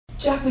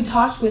Jack, we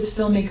talked with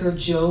filmmaker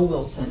Joe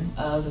Wilson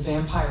of The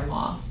Vampire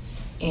Mob,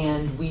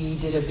 and we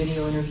did a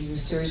video interview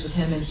series with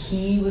him, and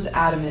he was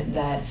adamant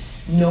that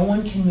no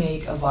one can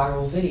make a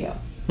viral video.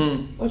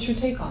 What's your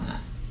take on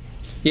that?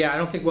 Yeah, I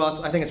don't think,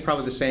 well, I think it's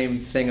probably the same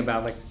thing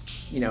about, like,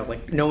 you know,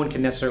 like no one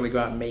can necessarily go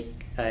out and make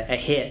a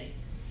hit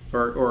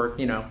or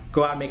you know,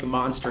 go out and make a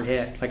monster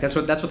hit. Like that's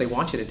what they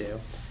want you to do.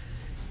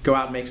 Go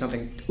out and make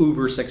something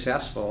uber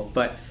successful,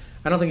 but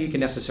I don't think you can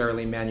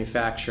necessarily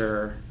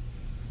manufacture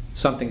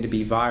something to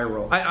be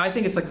viral. I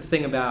think it's like the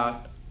thing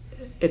about,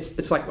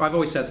 it's like I've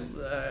always said,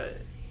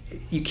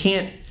 you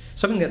can't,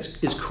 something that's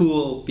is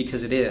cool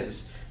because it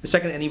is. The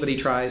second anybody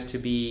tries to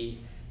be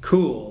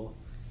cool,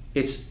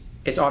 it's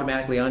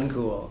automatically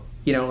uncool.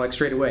 You know, like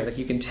straight away, like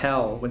you can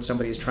tell when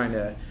somebody is trying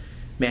to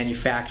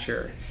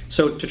manufacture.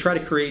 So to try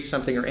to create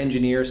something or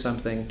engineer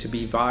something to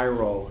be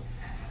viral,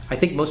 I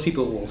think most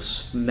people will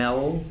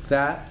smell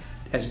that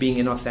as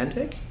being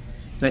inauthentic.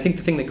 And I think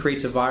the thing that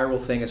creates a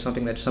viral thing is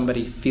something that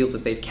somebody feels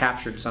that they've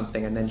captured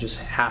something and then just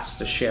has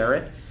to share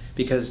it,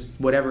 because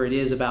whatever it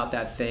is about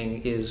that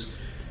thing is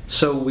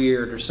so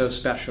weird or so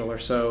special or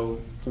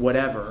so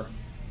whatever.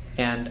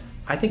 And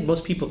I think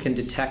most people can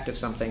detect if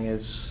something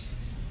is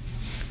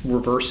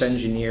reverse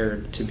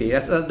engineered to be.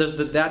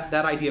 That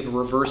idea of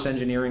reverse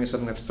engineering is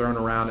something that's thrown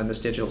around in this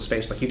digital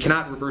space. Like, you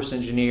cannot reverse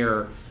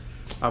engineer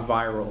a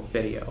viral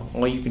video.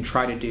 All you can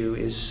try to do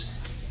is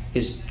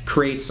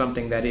create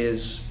something that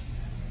is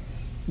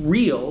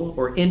real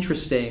or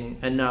interesting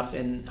enough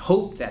and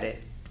hope that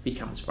it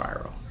becomes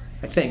viral.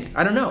 I think.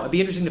 I don't know. It'd be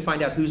interesting to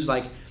find out who's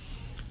like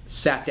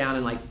sat down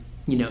and, like,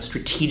 you know,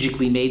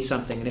 strategically made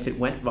something, and if it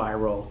went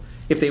viral,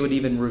 if they would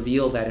even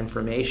reveal that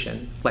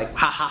information. Like,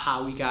 ha ha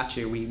ha, we got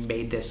you, we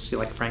made this,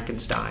 like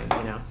Frankenstein,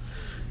 you know.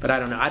 But I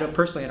don't know. I don't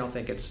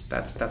think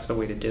that's the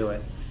way to do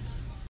it.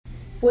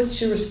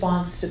 What's your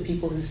response to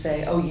people who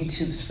say, oh,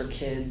 YouTube's for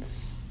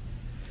kids?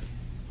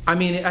 I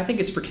mean, I think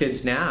it's for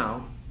kids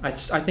now. I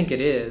think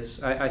it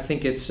is. I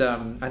think it's.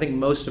 I think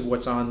most of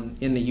what's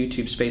in the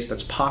YouTube space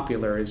that's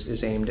popular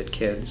is aimed at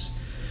kids.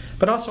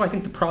 But also, I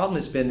think the problem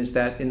is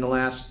that in the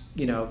last,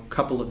 you know,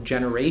 couple of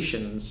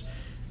generations,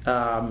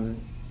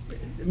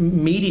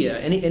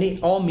 media,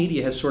 all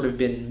media has sort of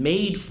been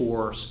made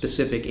for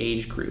specific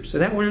age groups,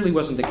 and that really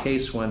wasn't the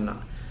case when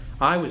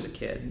I was a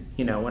kid.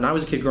 You know, when I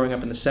was a kid growing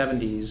up in the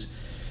 '70s,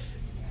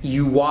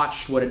 you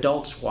watched what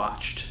adults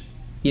watched.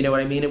 You know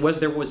what I mean?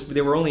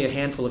 There were only a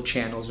handful of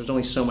channels. There's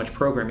only so much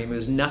programming.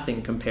 There's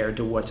nothing compared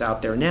to what's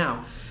out there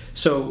now.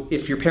 So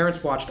if your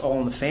parents watched All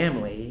in the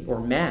Family or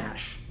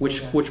MASH,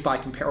 which by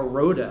comparison, or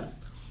Rhoda,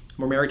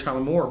 or Mary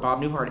Tyler Moore,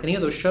 Bob Newhart, any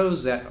of those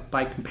shows that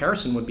by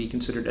comparison would be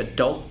considered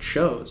adult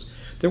shows,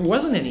 there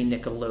wasn't any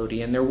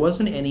Nickelodeon. There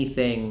wasn't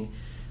anything.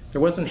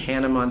 There wasn't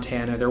Hannah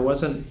Montana. There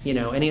wasn't, you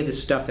know, any of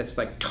this stuff that's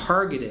like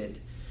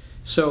targeted.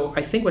 So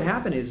I think what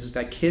happened is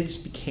that kids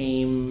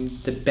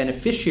became the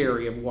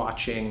beneficiary of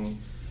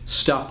watching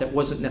stuff that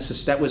wasn't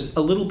that was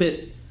a little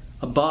bit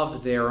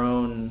above their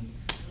own,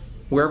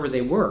 wherever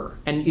they were,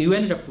 and you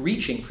ended up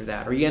reaching for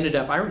that, or you ended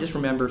up. I just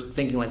remember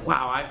thinking like,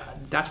 wow,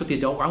 that's what the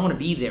adult. I want to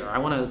be there. I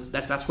want to.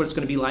 That's what it's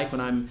going to be like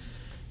when I'm,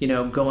 you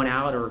know, going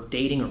out or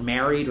dating or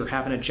married or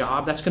having a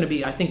job. That's going to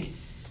be. I think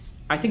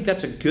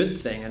that's a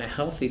good thing and a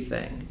healthy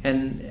thing,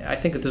 and I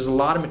think that there's a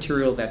lot of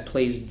material that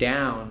plays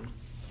down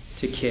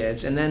to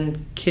kids, and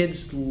then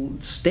kids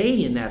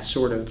stay in that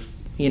sort of,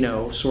 you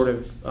know,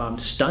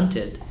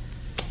 stunted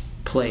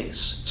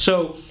place.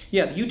 So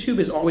yeah, YouTube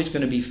is always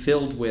going to be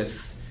filled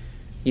with,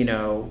 you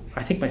know,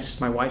 I think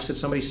my wife said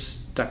somebody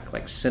stuck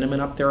like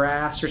cinnamon up their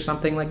ass or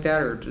something like that,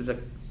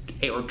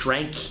 or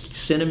drank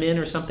cinnamon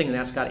or something, and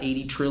that's got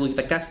 80 trillion.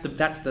 Like that's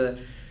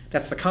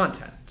the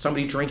content.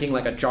 Somebody drinking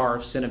like a jar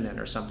of cinnamon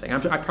or something.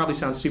 I probably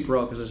sound super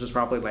old because this is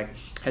probably like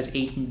has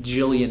 8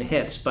 jillion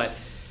hits, but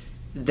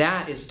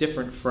that is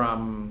different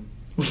from,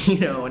 you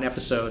know, an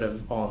episode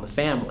of All in the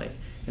Family.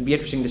 It'd be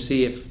interesting to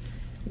see if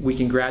we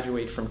can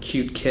graduate from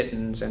cute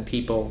kittens and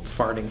people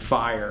farting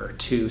fire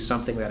to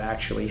something that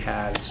actually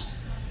has,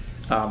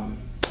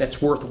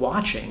 that's worth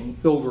watching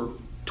over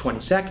 20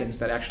 seconds,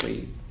 that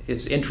actually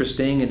is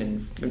interesting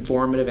and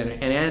informative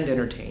and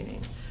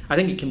entertaining. I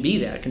think it can be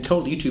that.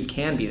 YouTube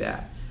can be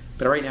that.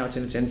 But right now it's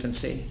in its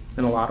infancy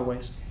in a lot of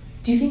ways.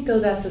 Do you think, though,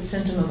 that's a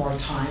symptom of our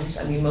times?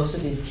 I mean, most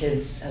of these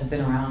kids have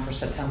been around for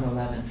September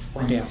 11th,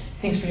 when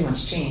things pretty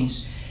much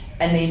changed.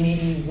 And they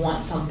maybe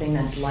want something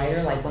that's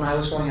lighter. Like when I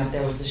was growing up,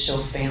 there was the show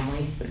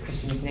Family with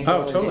Christy McNichol.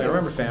 Oh, totally. I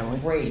remember Family.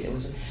 Great. It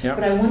was,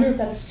 but I wonder if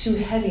that's too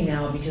heavy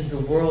now, because the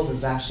world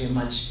is actually a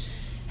much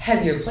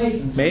heavier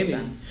place in some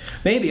sense.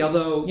 Maybe,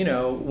 although, you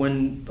know,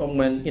 when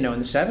you know, in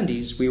the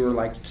 70s, we were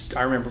like,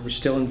 I remember we were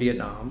still in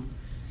Vietnam.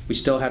 We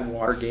still had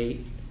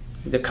Watergate.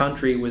 The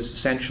country was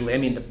essentially, I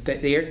mean,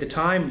 the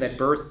time that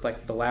birthed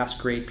like the last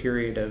great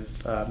period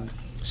of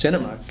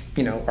cinema,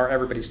 you know,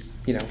 everybody's,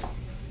 you know,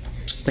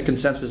 the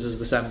consensus is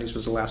the 70s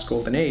was the last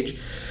golden age,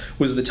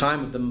 was the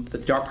time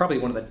of probably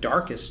one of the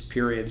darkest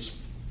periods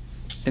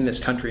in this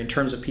country in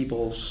terms of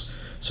people's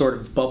sort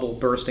of bubble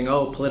bursting.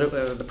 Oh,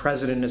 the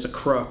president is a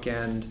crook,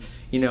 and,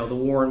 you know, the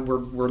war, and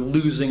we're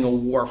losing a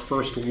war,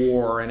 first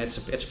war, and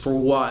it's for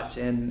what?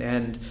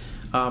 And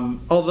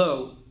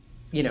although,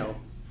 you know,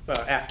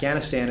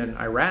 Afghanistan and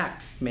Iraq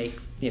make,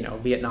 you know,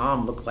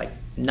 Vietnam look like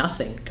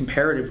nothing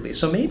comparatively.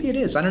 So maybe it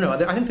is. I don't know.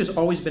 I think there's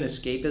always been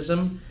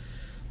escapism.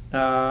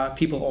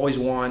 People always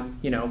want,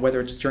 you know,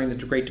 whether it's during the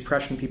Great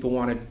Depression, people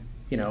wanted,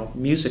 you know,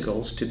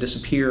 musicals to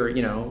disappear,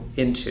 you know,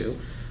 into.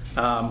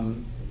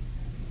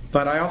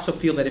 But I also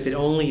feel that if it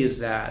only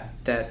is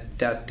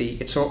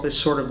it's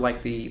sort of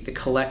like the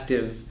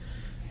collective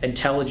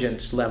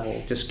intelligence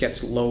level just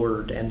gets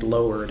lowered and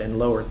lowered and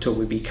lowered till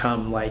we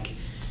become like,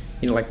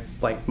 you know,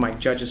 like Mike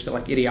Judge's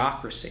like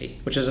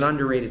Idiocracy, which is an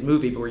underrated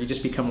movie, but where you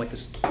just become like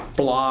this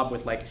blob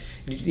with like,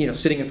 you know,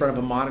 sitting in front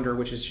of a monitor,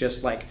 which is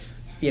just like,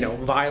 you know,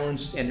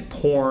 violence and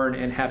porn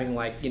and having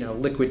like, you know,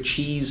 liquid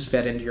cheese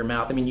fed into your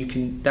mouth. I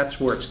mean, that's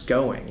where it's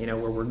going, you know,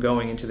 where we're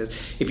going into this.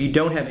 If you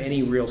don't have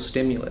any real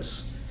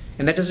stimulus,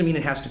 and that doesn't mean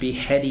it has to be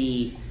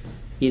heady,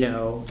 you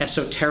know,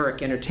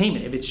 esoteric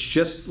entertainment. If it's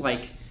just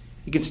like,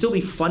 it can still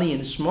be funny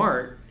and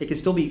smart, it can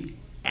still be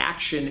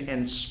action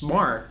and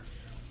smart,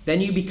 then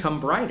you become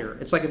brighter.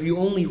 It's like if you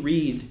only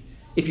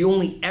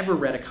ever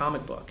read a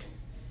comic book,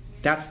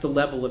 that's the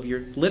level of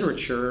your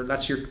literature.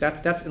 That's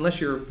unless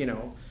you're, you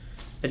know,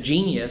 a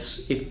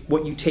genius, if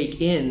what you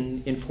take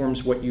in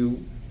informs what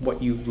you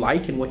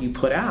like and what you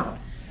put out.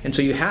 And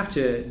so you have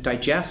to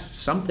digest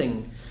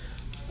something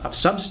of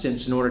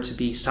substance in order to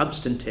be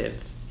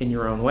substantive in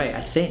your own way,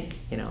 I think.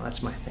 You know,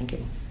 that's my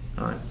thinking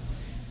on it.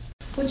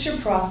 What's your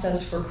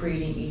process for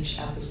creating each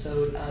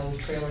episode of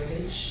Trailer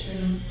Hitch?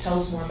 And tell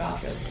us more about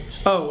Trailer Hitch.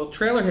 Oh, well,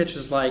 Trailer Hitch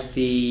is like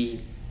the,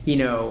 you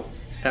know,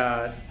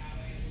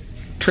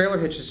 Trailer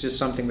Hitch is just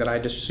something that I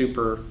just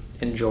super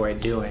enjoy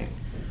doing.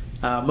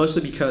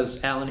 Mostly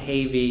because Alan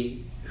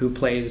Havey, who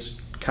plays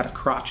kind of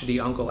crotchety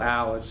Uncle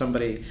Al, is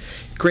somebody,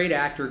 great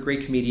actor,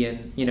 great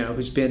comedian, you know,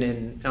 who's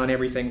been on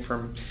everything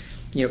from,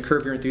 you know,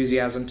 Curb Your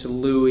Enthusiasm to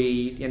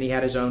Louie, and he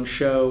had his own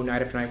show,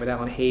 Night After Night with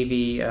Alan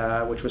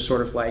Havey, which was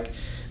sort of like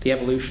the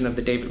evolution of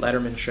the David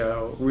Letterman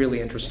show.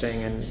 Really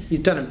interesting, and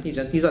he's at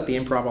the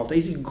Improv all day.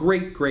 He's a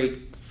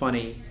great,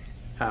 funny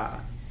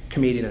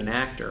comedian and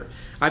actor.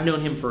 I've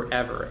known him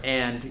forever,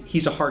 and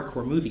he's a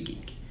hardcore movie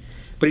geek.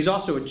 But he's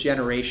also a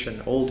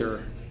generation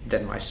older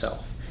than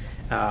myself.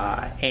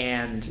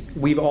 And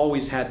we've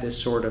always had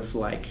this sort of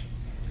like,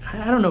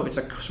 I don't know if it's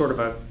a sort of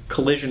a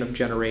collision of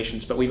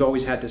generations, but we've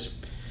always had this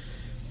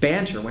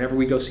banter. Whenever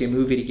we go see a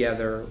movie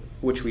together,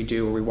 which we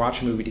do, or we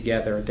watch a movie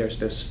together, there's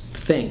this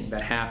thing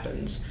that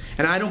happens.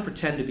 And I don't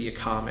pretend to be a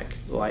comic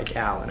like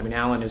Alan. I mean,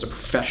 Alan is a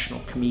professional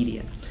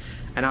comedian.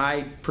 And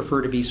I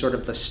prefer to be sort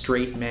of the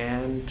straight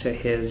man to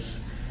his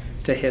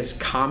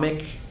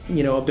comic,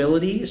 you know,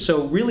 ability.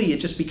 So really it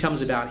just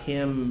becomes about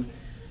him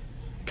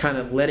kind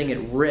of letting it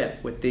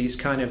rip with these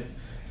kind of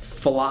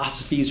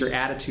philosophies or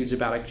attitudes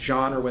about a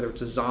genre, whether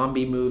it's a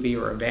zombie movie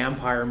or a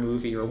vampire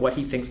movie, or what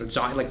he thinks that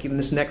like in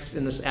this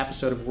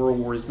episode of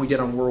we did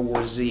on World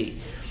War Z,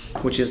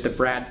 which is the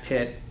Brad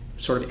Pitt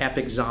sort of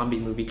epic zombie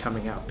movie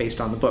coming out based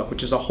on the book,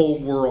 which is a whole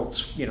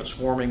world, you know,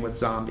 swarming with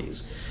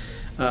zombies.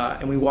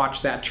 And we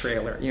watched that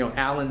trailer. You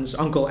know,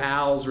 Uncle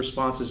Al's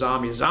response to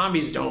zombies: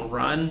 zombies don't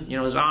run. You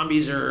know,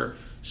 zombies are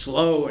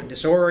slow and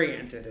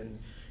disoriented. And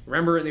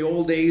remember in the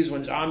old days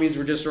when zombies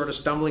were just sort of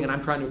stumbling, and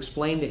I'm trying to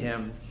explain to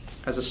him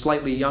as a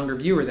slightly younger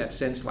viewer that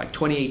since like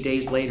 28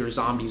 days later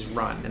zombies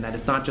run, and that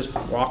it's not just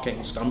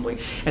walking, stumbling.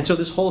 And so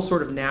this whole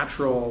sort of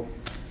natural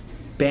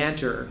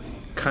banter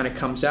kind of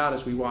comes out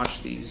as we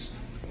watch these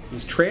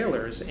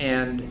trailers,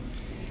 and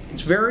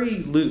it's very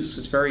loose,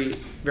 it's very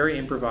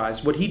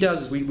improvised. What he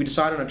does is we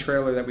decide on a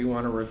trailer that we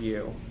want to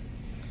review,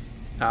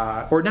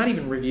 or not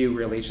even review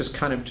really, it's just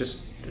kind of just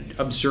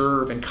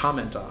observe and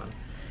comment on.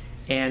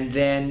 And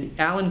then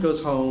Alan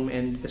goes home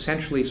and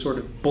essentially sort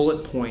of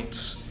bullet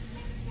points,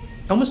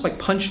 almost like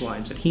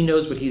punchlines, that he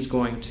knows what he's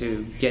going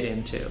to get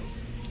into.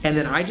 And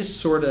then I just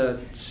sort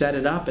of set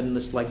it up and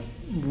just like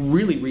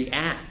really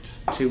react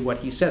to what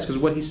he says, because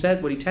what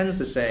he tends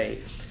to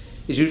say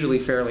is usually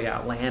fairly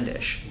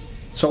outlandish.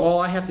 So all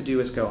I have to do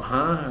is go,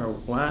 huh, or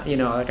what? You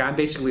know, like I'm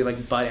basically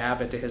like Bud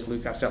Abbott to his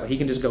Lou Costello. He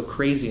can just go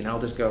crazy and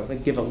I'll just go,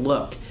 like, give a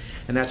look.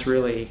 And that's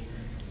really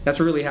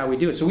how we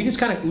do it. So we just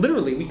kind of,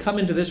 literally, we come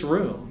into this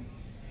room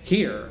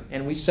here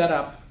and we set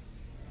up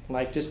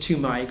like just two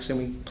mics, and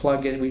we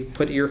plug in, we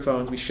put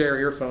earphones, we share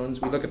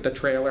earphones, we look at the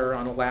trailer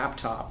on a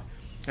laptop,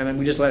 and then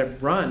we just let it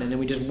run, and then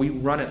we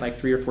run it like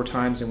 3 or 4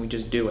 times, and we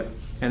just do it.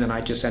 And then I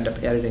just end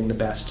up editing the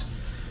best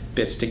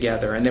bits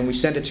together. And then we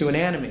send it to an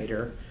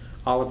animator,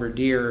 Oliver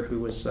Deer, who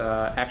was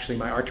actually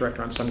my art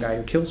director on Some Guy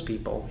Who Kills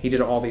People. He did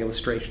all the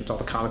illustrations, all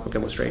the comic book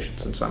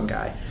illustrations in Some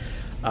Guy.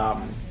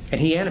 And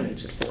he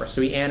animates it for us.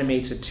 So he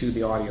animates it to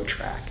the audio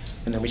track,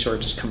 and then we sort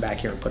of just come back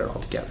here and put it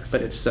all together.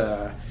 But it's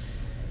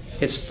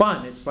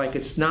fun. It's like,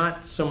 it's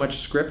not so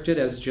much scripted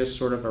as just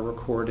sort of a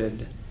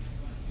recorded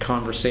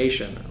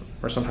conversation,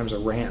 or sometimes a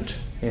rant,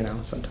 you know,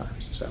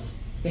 sometimes. So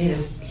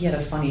He had a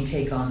funny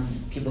take on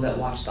people that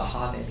watch The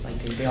Hobbit. Like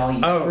they all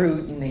eat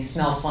fruit and they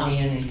smell funny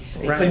and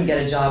they couldn't get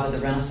a job at the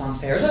Renaissance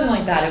Fair or something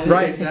like that.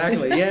 Right,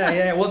 exactly.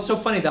 Yeah. Well, it's so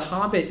funny. The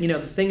Hobbit, the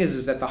thing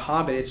is that The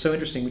Hobbit, it's so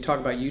interesting. We talk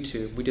about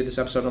YouTube. We did this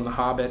episode on The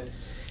Hobbit.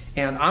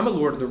 And I'm a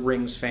Lord of the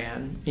Rings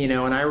fan, and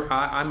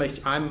I'm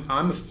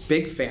a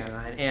big fan.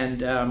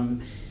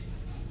 And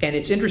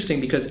it's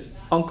interesting because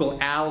Uncle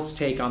Al's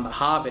take on The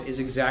Hobbit is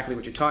exactly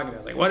what you're talking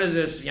about. Like, what is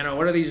this?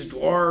 What are these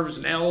dwarves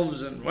and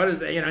elves and what is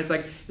that?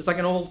 It's like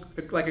an old,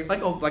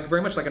 like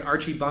very much like an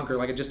Archie Bunker,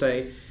 like just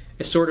a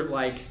sort of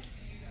like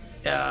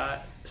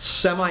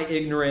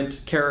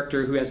semi-ignorant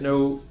character who has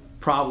no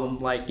problem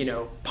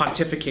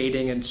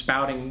pontificating and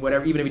spouting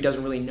whatever, even if he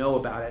doesn't really know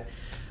about it,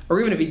 or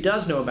even if he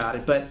does know about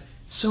it. But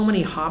so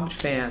many Hobbit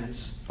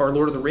fans or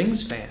Lord of the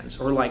Rings fans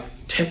or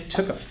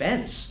took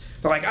offense.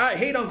 They're like, I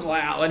hate Uncle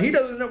Al, and he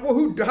doesn't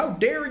know how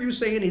dare you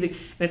say anything.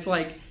 And it's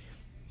like,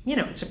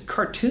 it's a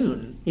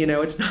cartoon.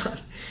 It's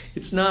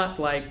not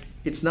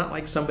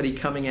like somebody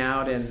coming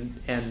out and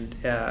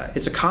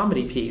it's a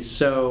comedy piece.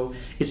 So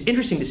it's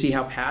interesting to see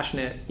how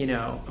passionate.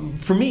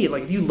 For me,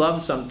 like if you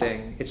love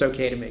something, it's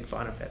okay to make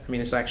fun of it. I mean,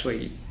 it's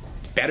actually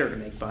better to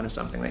make fun of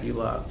something that you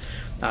love.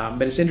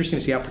 But it's interesting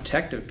to see how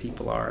protective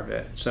people are of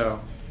it. So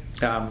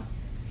I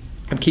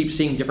keep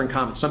seeing different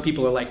comments. Some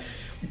people are like,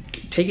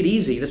 take it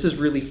easy. This is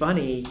really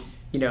funny.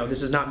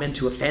 This is not meant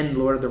to offend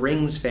Lord of the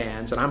Rings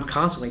fans. And I'm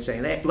constantly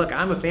saying, hey, look,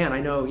 I'm a fan. I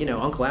know,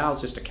 Uncle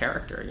Al's just a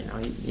character.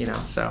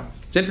 So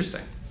it's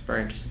interesting. It's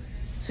very interesting.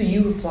 So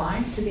you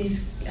reply to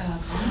these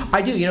comments?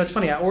 I do. It's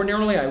funny.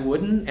 Ordinarily, I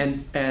wouldn't.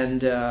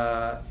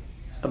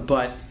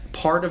 But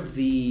part of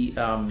the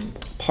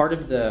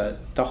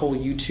whole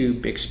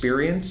YouTube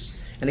experience,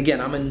 and again,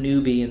 I'm a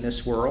newbie in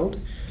this world,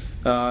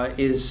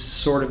 is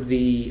sort of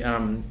the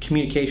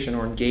communication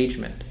or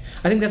engagement.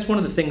 I think that's one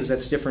of the things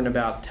that's different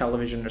about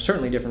television, or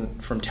certainly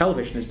different from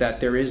television, is that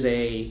there is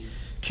a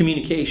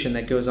communication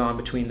that goes on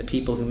between the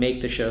people who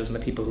make the shows and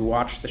the people who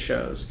watch the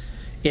shows.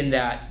 In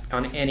that,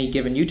 on any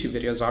given YouTube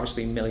video, there's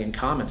obviously a million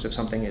comments if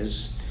something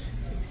is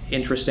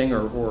interesting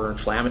or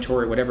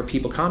inflammatory, whatever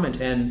people comment.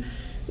 And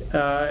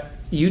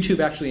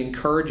YouTube actually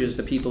encourages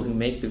the people who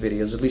make the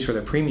videos, at least for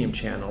their premium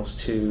channels,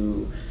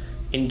 to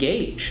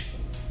engage,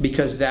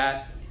 because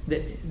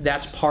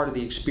that's part of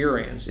the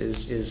experience.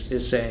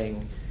 Is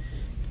saying,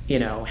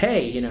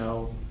 hey,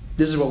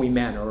 this is what we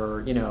meant,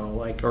 or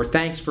or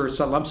thanks for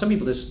some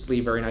people just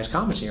leave very nice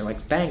comments, and you're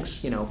like, thanks,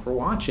 for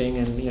watching,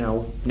 and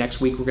next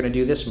week we're going to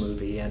do this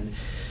movie, and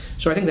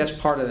so I think that's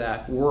part of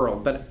that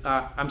world. But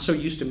I'm so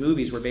used to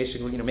movies where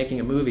basically, making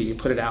a movie, you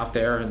put it out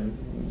there, and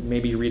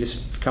maybe you read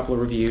a couple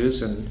of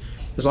reviews, and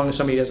as long as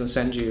somebody doesn't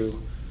send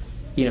you,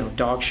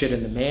 dog shit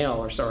in the mail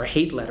or a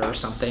hate letter or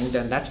something,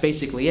 then that's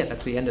basically it.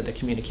 That's the end of the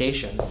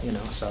communication,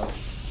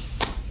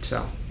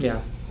 So yeah.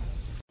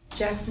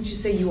 Jack, since you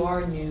say you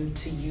are new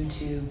to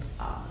YouTube,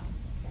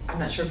 I'm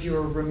not sure if you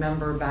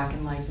remember back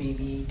in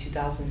maybe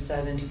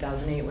 2007,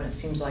 2008, when it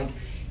seems like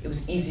it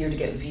was easier to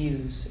get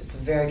views. It's a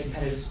very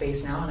competitive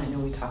space now, and I know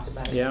we talked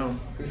about it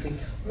briefly.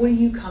 What are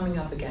you coming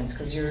up against?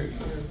 Because your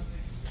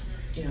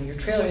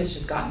trailer has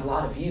just gotten a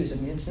lot of views. I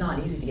mean, it's not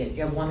easy to get.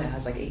 You have one that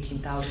has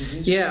 18,000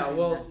 views.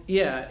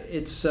 Yeah,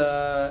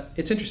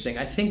 it's interesting.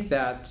 I think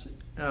that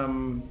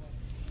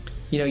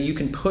you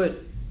can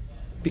put,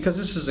 because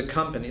this is a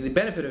company, the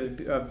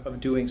benefit of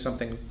doing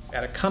something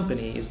at a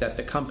company is that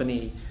the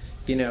company,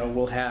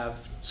 will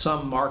have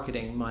some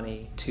marketing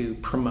money to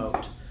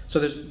promote. So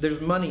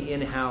there's money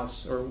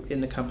in-house or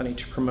in the company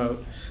to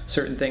promote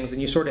certain things,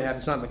 and you sort of have,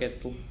 it's not like a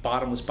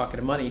bottomless bucket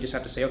of money. You just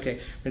have to say, okay,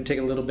 we're going to take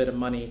a little bit of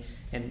money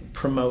and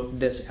promote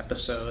this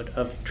episode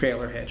of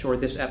Trailer Hitch or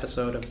this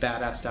episode of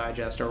Badass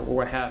Digest or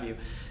what have you.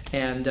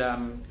 And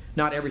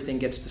not everything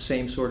gets the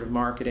same sort of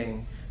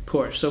marketing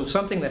push. So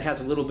something that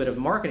has a little bit of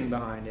marketing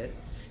behind it,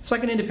 it's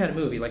like an independent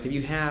movie. Like if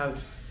you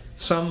have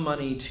some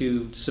money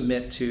to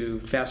submit to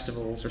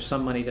festivals or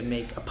some money to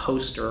make a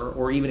poster,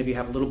 or even if you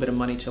have a little bit of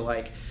money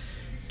to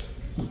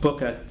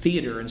book a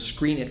theater and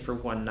screen it for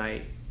one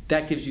night,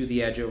 that gives you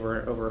the edge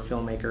over a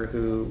filmmaker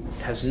who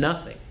has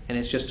nothing and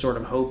is just sort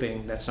of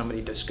hoping that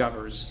somebody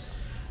discovers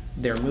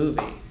their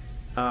movie.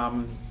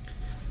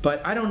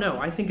 But I don't know.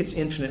 I think it's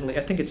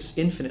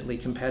infinitely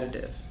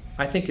competitive.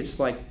 I think it's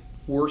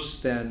worse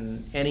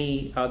than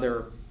any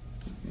other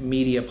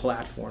media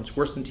platforms,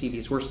 worse than TV,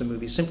 it's worse than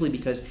movies, simply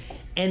because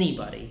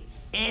anybody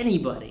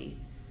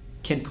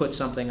can put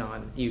something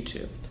on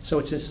YouTube. So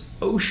it's this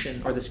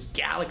ocean or this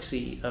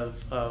galaxy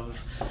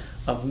of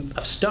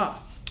stuff.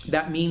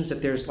 That means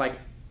that there's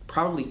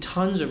probably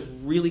tons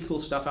of really cool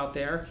stuff out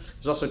there.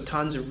 There's also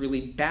tons of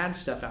really bad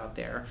stuff out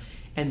there.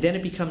 And then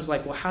it becomes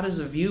well, how does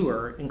a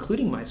viewer,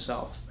 including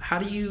myself, how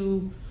do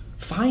you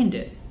find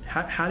it?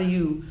 How do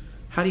you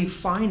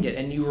find it?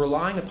 And you're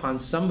relying upon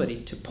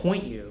somebody to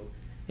point you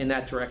in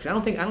that direction. I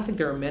don't think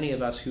there are many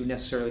of us who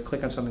necessarily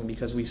click on something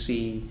because we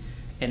see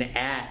an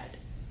ad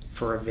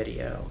for a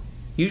video.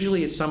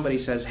 Usually it's somebody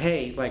says,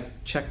 hey,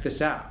 check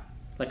this out,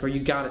 or you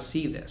gotta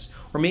see this.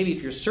 Or maybe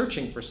if you're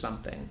searching for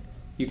something,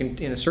 you can,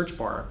 in a search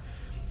bar,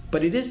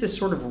 But it is this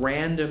sort of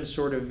random,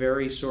 sort of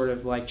very sort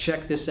of like,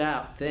 check this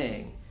out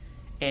thing.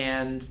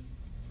 And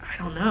I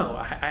don't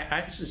know.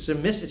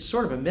 It's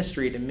sort of a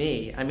mystery to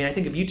me. I mean, I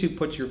think if YouTube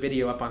puts your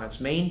video up on its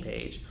main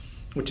page,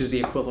 which is the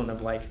equivalent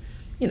of like,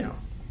 you know,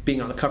 being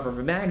on the cover of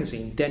a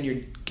magazine, then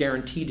you're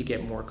guaranteed to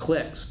get more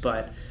clicks.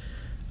 But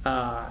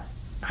I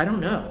don't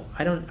know.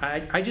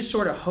 I just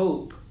sort of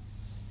hope.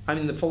 I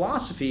mean, the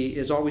philosophy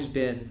has always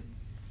been,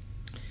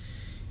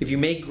 if you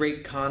make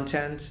great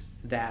content,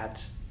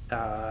 that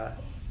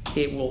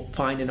it will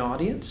find an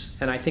audience.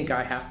 And I think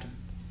I have to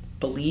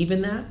believe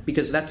in that,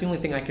 because that's the only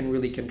thing I can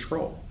really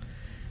control.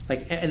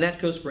 Like, and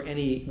that goes for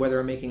any, whether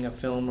I'm making a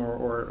film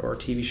or a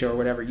TV show or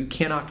whatever. You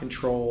cannot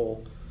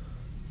control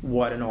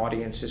what an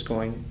audience is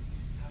going,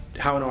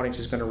 how an audience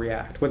is going to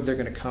react, whether they're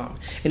going to come.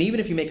 And even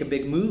if you make a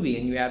big movie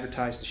and you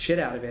advertise the shit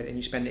out of it and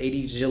you spend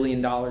 $80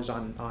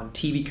 zillion on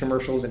TV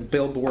commercials and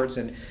billboards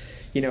and,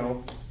 you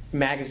know,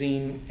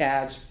 magazine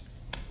ads,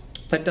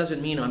 that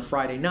doesn't mean on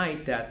Friday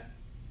night that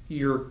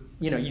you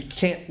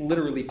can't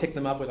literally pick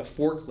them up with a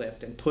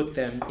forklift and put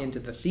them into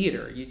the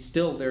theater.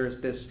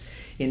 There's this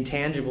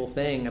intangible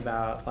thing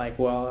about like,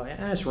 well,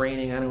 it's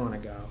raining, I don't want to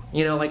go.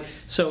 You know, like,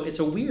 so it's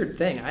a weird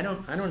thing. I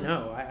don't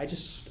know.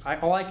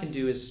 All I can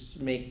do is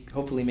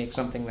hopefully make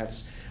something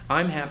that's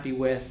I'm happy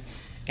with,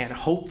 and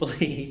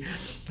hopefully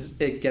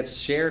it gets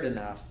shared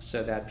enough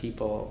so that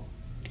people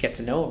get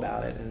to know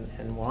about it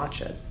and watch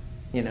it.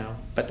 You know,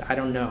 but I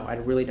don't know. I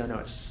really don't know.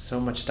 It's so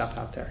much stuff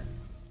out there.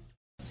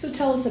 So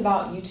tell us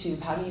about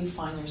YouTube. How do you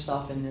find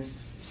yourself in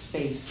this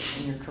space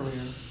in your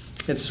career?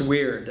 It's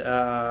weird.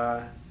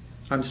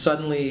 I'm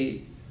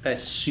suddenly a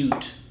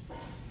suit,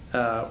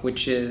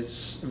 which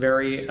is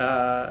very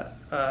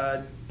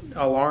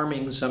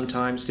alarming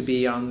sometimes to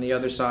be on the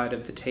other side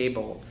of the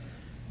table.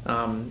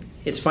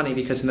 It's funny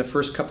because in the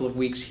first couple of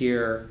weeks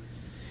here,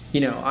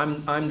 you know,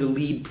 I'm the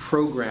lead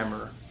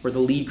programmer or the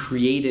lead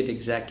creative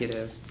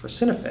executive for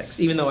Cinefix,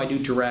 even though I do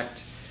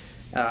direct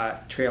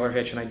Trailer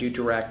Hitch and I do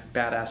direct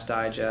Badass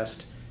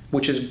Digest,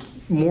 which is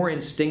more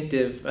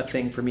instinctive a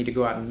thing for me to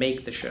go out and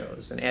make the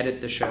shows and edit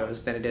the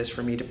shows than it is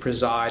for me to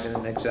preside in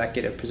an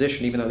executive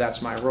position, even though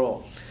that's my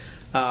role.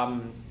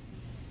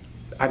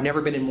 I've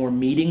never been in more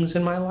meetings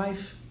in my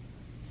life.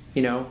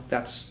 You know,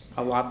 that's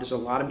a lot. There's a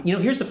lot of, you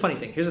know, here's the funny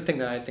thing. Here's the thing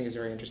that I think is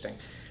very interesting.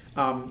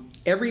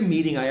 Every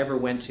meeting I ever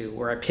went to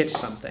where I pitched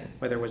something,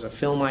 whether it was a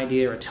film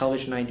idea or a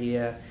television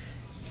idea,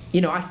 you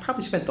know, I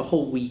probably spent the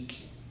whole week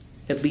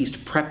at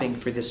least prepping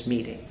for this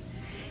meeting.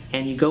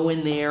 And you go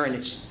in there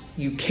and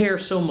you care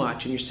so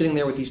much, and you're sitting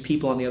there with these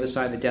people on the other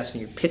side of the desk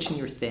and you're pitching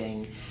your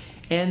thing.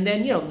 And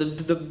then, you know,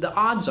 the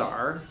odds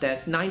are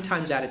that 9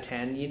 times out of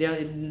 10, you know,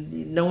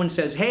 no one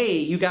says, hey,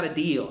 you got a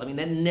deal. I mean,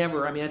 that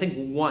never, I mean, I think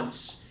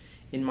once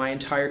in my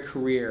entire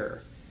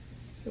career,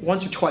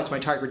 once or twice in my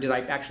entire career did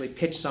I actually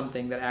pitch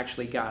something that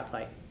actually got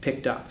like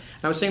picked up.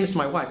 And I was saying this to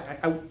my wife,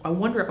 I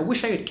wonder, I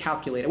wish I had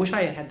calculated, I wish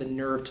I had the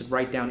nerve to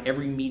write down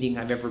every meeting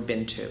I've ever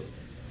been to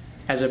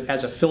as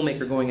a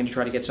filmmaker going in to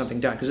try to get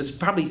something done, because it's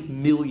probably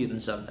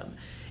millions of them.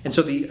 And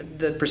so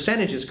the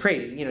percentage is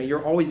crazy. You know,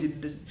 you're always,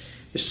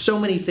 there's so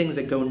many things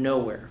that go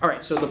nowhere. All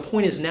right, so the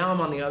point is now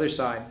I'm on the other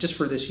side just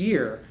for this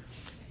year,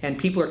 and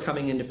people are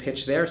coming in to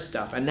pitch their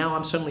stuff, and now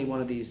I'm suddenly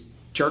one of these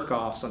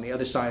jerk-offs on the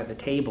other side of the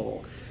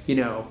table, you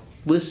know,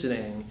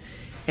 listening.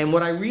 And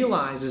what I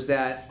realize is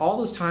that all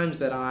those times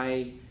that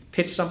I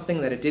pitched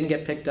something that it didn't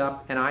get picked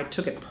up and I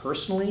took it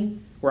personally,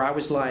 where I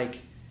was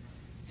like,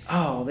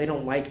 oh, they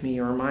don't like me,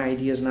 or my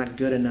idea is not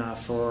good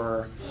enough,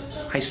 or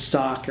I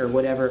suck, or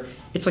whatever.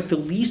 It's like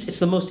it's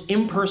the most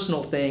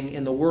impersonal thing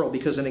in the world,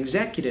 because an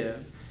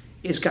executive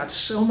has got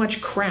so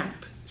much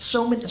crap. That's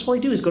all they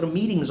do is go to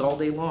meetings all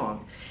day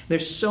long.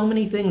 There's so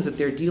many things that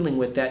they're dealing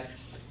with that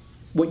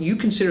what you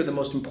consider the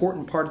most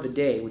important part of the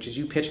day, which is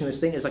you pitching this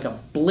thing, is like a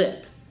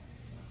blip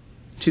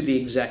to the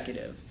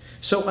executive.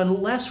 So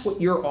unless what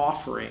you're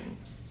offering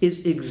is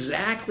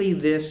exactly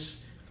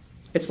this,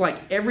 it's like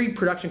every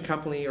production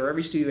company or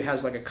every studio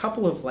has like a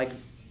couple of like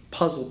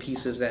puzzle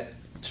pieces that,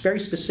 it's very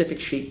specific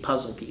shaped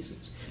puzzle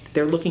pieces that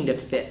they're looking to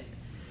fit.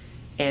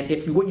 And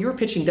if what you're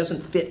pitching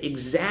doesn't fit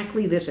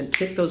exactly this and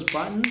tick those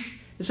buttons,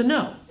 it's a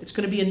no. It's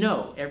going to be a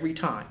no every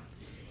time.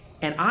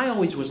 And I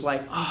always was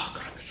like, oh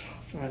God,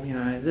 I mean,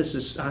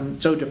 I'm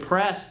so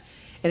depressed.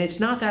 And it's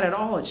not that at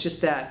all. It's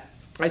just that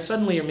I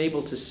suddenly am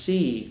able to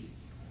see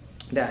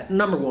that,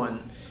 number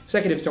one,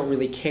 executives don't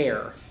really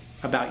care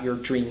about your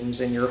dreams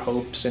and your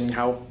hopes and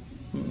how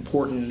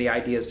important the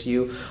idea is to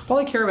you. All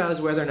they care about is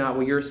whether or not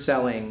what you're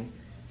selling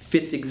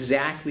fits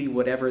exactly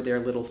whatever their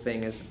little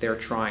thing is that they're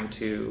trying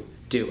to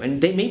do. And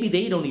maybe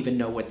they don't even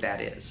know what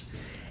that is.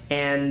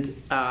 And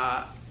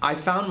I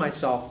found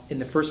myself in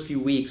the first few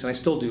weeks, and I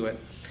still do it,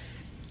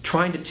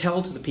 trying to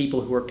tell to the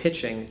people who are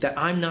pitching that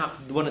I'm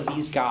not one of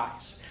these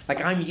guys. Like,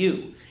 I'm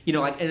you. You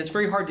know, like, and it's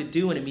very hard to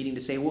do in a meeting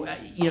to say, well,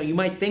 you know, you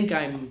might think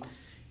I'm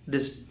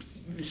this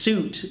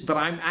suit, but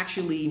I'm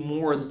actually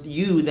more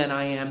you than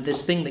I am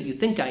this thing that you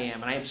think I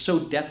am. And I am so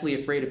deathly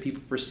afraid of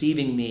people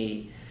perceiving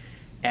me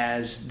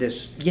as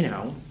this, you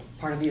know,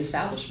 part of the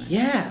establishment.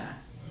 Yeah,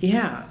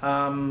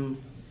 yeah.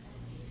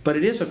 But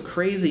it is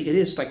it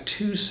is like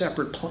two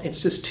separate,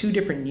 it's just two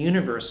different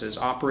universes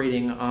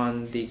operating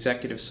on the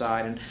executive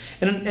side.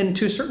 And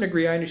to a certain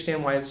degree, I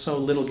understand why so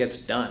little gets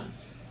done,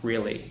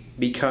 really.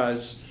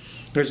 Because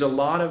there's a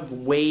lot of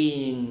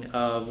weighing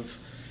of,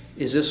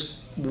 is this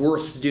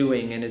worth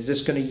doing? And is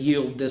this going to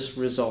yield this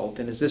result?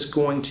 And is this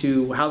going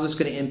to, how's this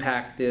going to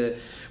impact the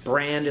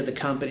brand of the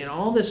company? And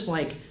all this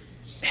like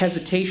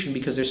hesitation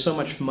because there's so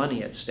much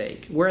money at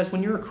stake. Whereas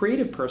when you're a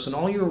creative person,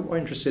 all you're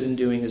interested in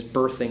doing is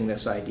birthing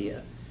this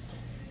idea.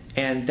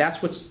 And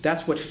that's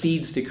what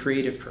feeds the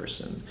creative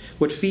person.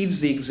 What feeds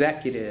the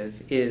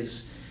executive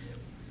is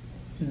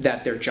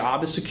that their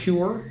job is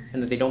secure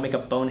and that they don't make a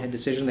bonehead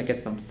decision that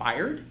gets them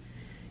fired,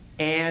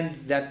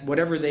 and that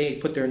whatever they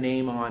put their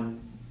name on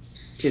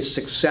is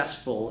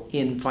successful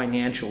in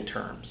financial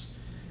terms.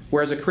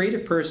 Whereas a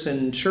creative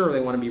person, sure,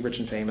 they want to be rich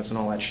and famous and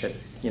all that shit,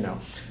 you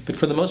know. But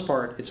for the most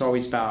part, it's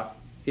always about,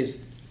 is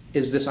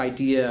this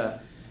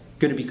idea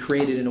going to be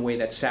created in a way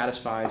that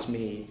satisfies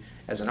me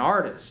as an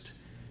artist?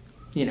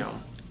 You know,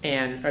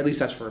 and or at least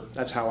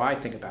that's how I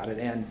think about it.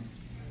 And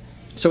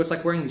so it's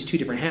like wearing these two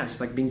different hats. It's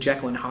like being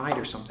Jekyll and Hyde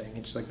or something.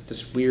 It's like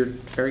this weird,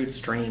 very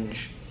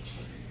strange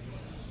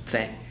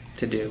thing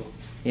to do.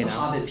 You know,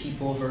 Hobbit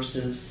people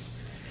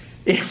versus.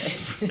 I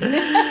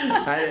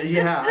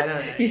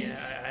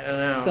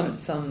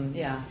don't know.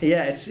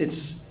 Yeah,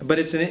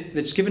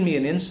 it's given me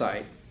an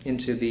insight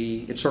into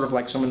it's sort of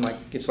like someone like,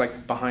 it's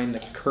like behind the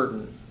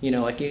curtain. You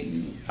know, like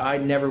I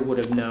never would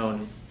have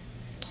known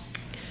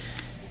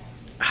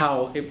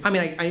how,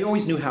 I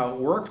always knew how it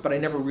worked, but I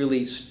never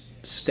really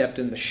stepped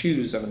in the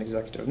shoes of an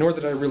executive, nor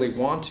did I really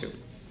want to.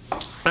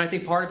 And I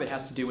think part of it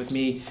has to do with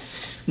me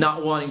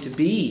not wanting to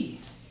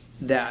be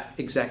that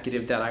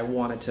executive that I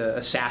wanted to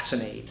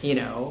assassinate, you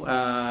know.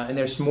 And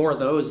there's more of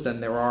those than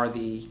there are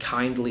the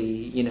kindly,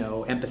 you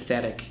know,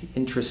 empathetic,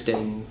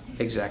 interesting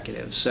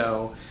executives.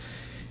 So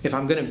if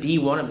I'm going to be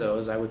one of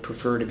those, I would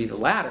prefer to be the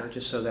latter,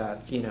 just so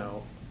that, you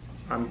know,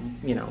 I'm,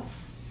 you know,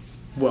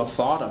 well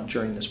thought of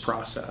during this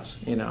process,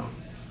 you know.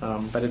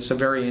 But it's a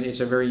very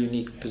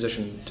unique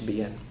position to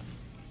be in.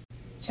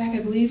 Jack, I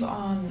believe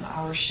on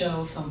our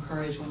show, Film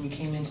Courage, when you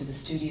came into the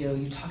studio,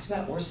 you talked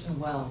about Orson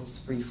Welles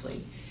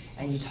briefly,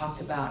 and you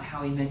talked about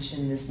how he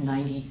mentioned this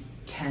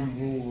 90-10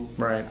 rule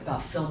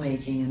about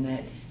filmmaking, and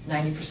that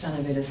 90%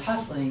 of it is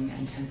hustling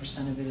and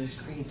 10% of it is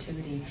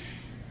creativity.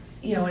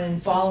 You know, and in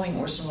following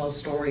Orson Welles'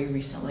 story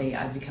recently,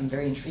 I've become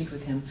very intrigued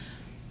with him.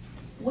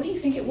 What do you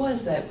think it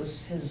was that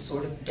was his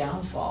sort of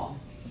downfall?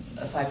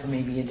 Aside from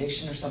maybe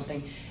addiction or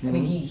something. Mm-hmm. I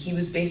mean, he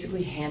was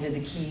basically handed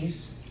the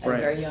keys at a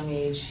very young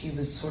age. He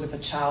was sort of a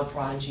child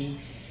prodigy,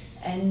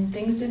 and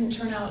things didn't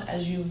turn out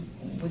as you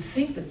would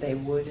think that they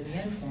would in the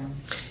end for him.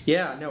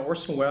 Yeah, no,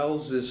 Orson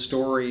Welles'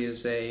 story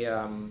is a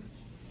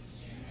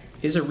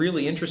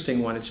really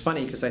interesting one. It's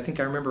funny because I think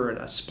I remember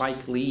a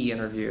Spike Lee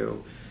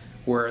interview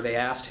where they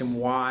asked him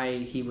why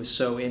he was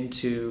so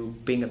into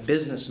being a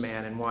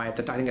businessman, and why I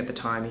think at the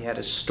time he had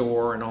a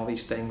store and all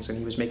these things, and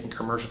he was making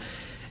commercials.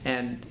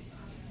 And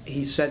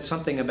he said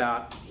something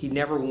about he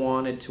never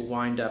wanted to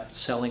wind up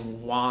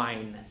selling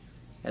wine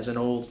as an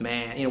old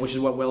man, you know, which is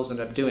what Welles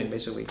ended up doing,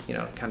 basically, you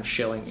know, kind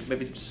of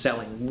maybe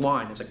selling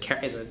wine as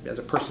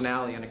a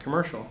personality on a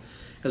commercial,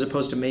 as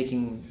opposed to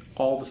making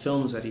all the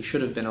films that he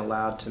should have been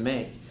allowed to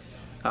make.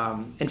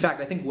 In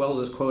fact, I think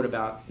Welles' quote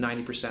about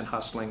 90%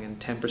 hustling and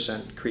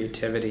 10%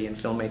 creativity in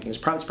filmmaking is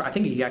probably, I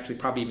think he actually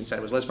probably even said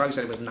it was less, probably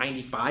said it was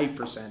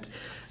 95%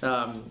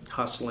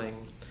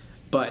 hustling.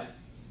 But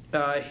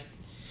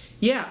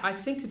yeah, I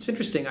think it's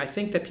interesting. I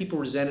think that people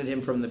resented him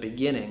from the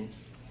beginning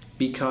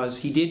because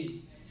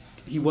he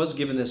was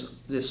given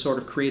this sort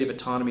of creative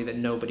autonomy that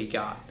nobody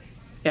got,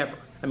 ever.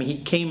 I mean,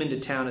 he came into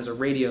town as a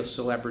radio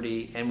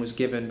celebrity and was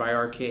given by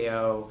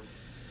RKO,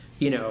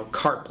 you know,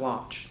 carte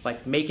blanche.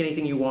 Like, make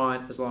anything you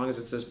want as long as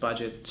it's this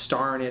budget,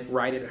 star in it,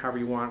 write it however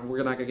you want, we're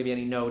not going to give you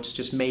any notes,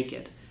 just make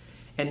it.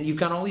 And you've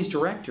got all these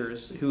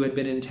directors who had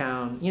been in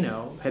town, you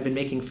know, had been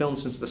making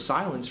films since The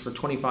Silence for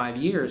 25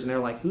 years, and they're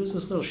like, who's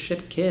this little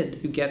shit kid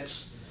who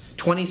gets,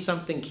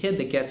 20-something kid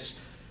that gets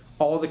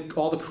all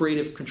the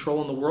creative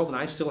control in the world, and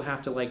I still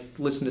have to, like,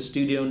 listen to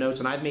studio notes,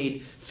 and I've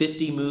made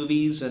 50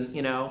 movies, and,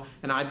 you know,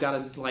 and I've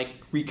got to, like,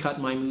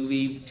 recut my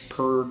movie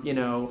per, you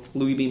know,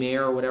 Louis B.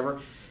 Mayer or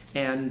whatever.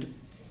 And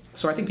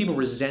so I think people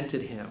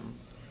resented him.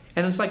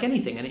 And it's like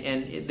anything,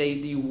 and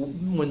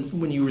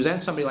when you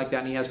resent somebody like that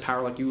and he has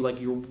power like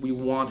we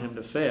want him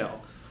to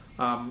fail.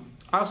 I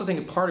also think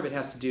a part of it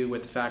has to do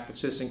with the fact that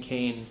Citizen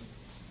Kane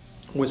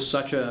was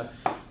such a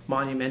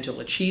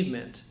monumental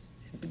achievement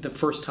the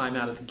first time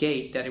out of the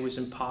gate that it was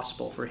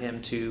impossible for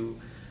him to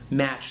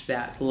match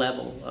that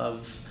level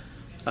of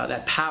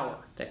that power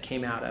that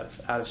came out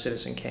of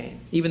Citizen Kane.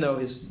 Even though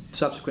his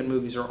subsequent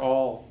movies are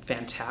all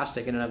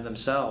fantastic in and of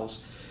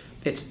themselves,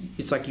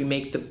 it's like you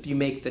make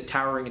the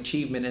towering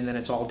achievement and then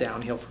it's all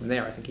downhill from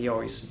there. I think he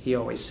always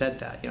said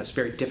that. You know, it's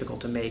very difficult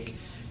to make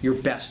your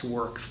best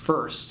work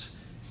first,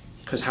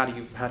 because how do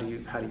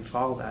you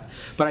follow that?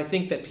 But I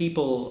think that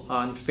people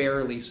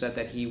unfairly said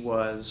that he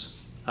was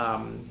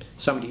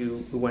somebody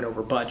who went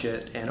over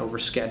budget and over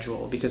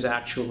schedule, because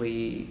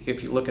actually,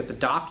 if you look at the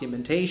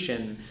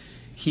documentation,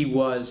 he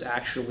was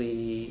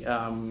actually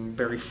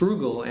very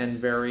frugal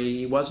and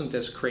he wasn't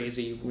this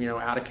crazy,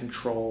 out of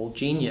control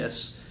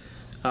genius,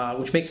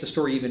 which makes the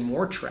story even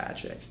more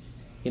tragic.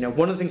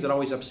 One of the things that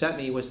always upset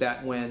me was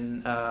that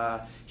when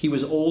he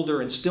was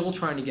older and still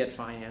trying to get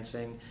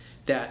financing,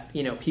 that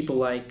people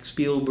like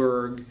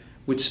Spielberg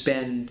would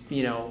spend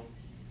 $1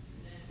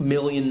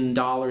 million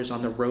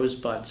on the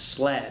Rosebud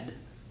sled,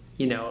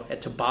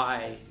 to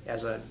buy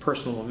as a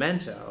personal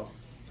memento.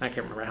 I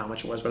can't remember how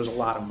much it was, but it was a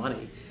lot of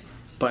money.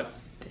 But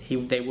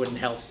they wouldn't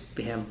help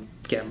him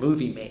get a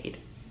movie made.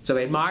 So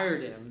they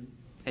admired him,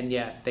 and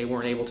yet they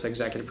weren't able to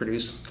executive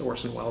produce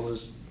Orson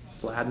Welles'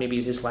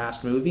 maybe his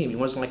last movie. I mean, it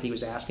wasn't like he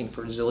was asking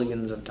for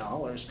zillions of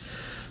dollars.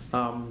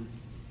 So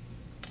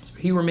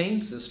he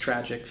remains this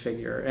tragic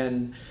figure,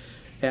 and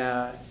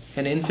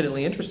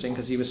infinitely interesting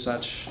because he was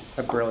such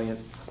a brilliant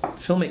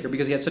filmmaker,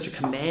 because he had such a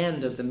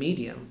command of the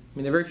medium. I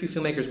mean, there are very few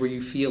filmmakers where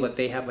you feel that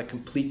they have like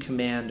complete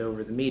command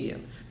over the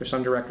medium. There's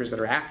some directors that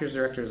are actors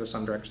directors, there's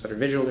some directors that are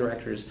visual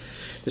directors,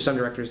 there's some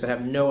directors that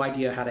have no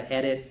idea how to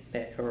edit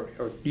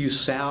or use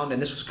sound,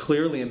 and this was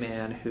clearly a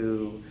man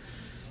who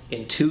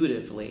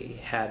intuitively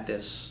had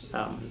this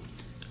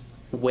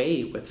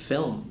way with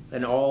film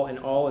and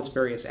all its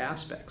various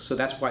aspects. So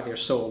that's why they're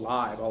so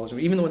alive.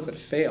 Even the ones that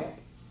fail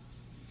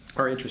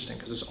are interesting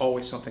because there's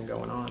always something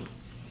going on.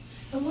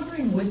 I'm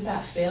wondering, with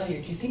that failure,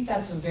 do you think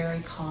that's a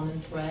very common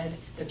thread,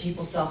 that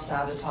people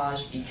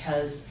self-sabotage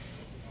because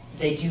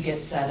they do get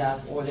set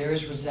up or there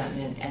is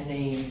resentment and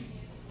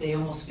they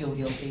almost feel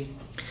guilty?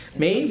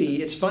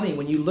 Maybe. It's funny,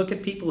 when you look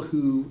at people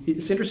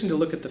it's interesting to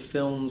look at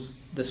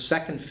the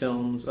second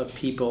films of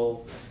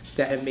people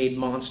that have made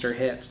monster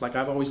hits. Like,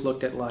 I've always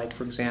looked at, like,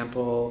 for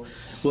example,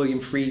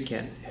 William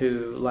Friedkin,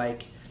 who,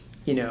 like,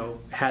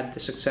 had the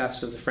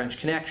success of The French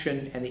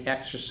Connection and The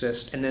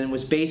Exorcist, and then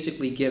was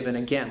basically given,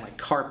 again, like,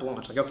 carte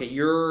blanche. Like, okay,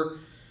 you're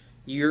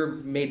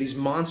made these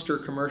monster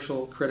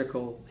commercial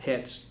critical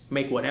hits,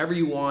 make whatever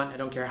you want, I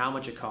don't care how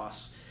much it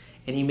costs.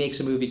 And he makes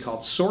a movie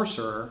called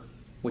Sorcerer,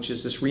 which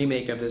is this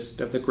remake of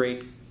the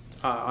great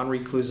Henri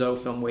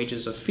Clouzot film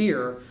Wages of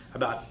Fear,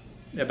 about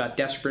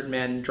desperate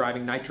men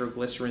driving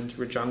nitroglycerin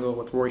through a jungle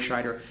with Roy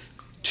Scheider.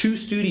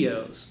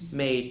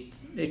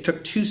 It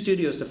took 2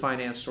 studios to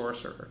finance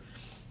Sorcerer.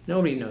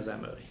 Nobody knows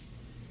that movie.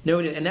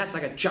 And that's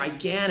like a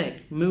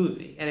gigantic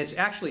movie, and it's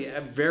actually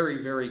a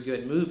very, very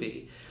good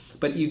movie.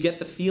 But you get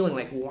the feeling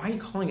like, why are you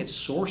calling it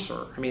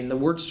Sorcerer? I mean, the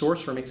word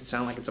sorcerer makes it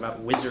sound like it's about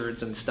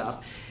wizards and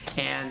stuff.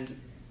 And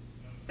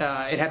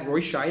it had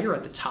Roy Scheider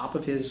at the top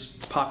of his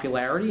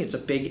popularity. It's a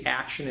big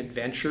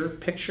action-adventure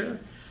picture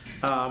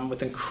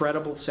with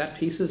incredible set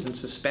pieces and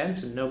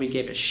suspense, and nobody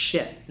gave a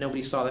shit.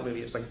 Nobody saw that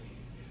movie. It was like,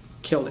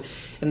 killed it.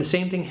 And the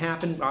same thing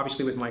happened,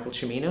 obviously, with Michael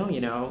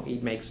Cimino. He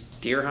makes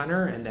Deer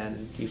Hunter, and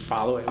then you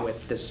follow it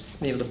with this,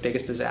 the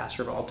biggest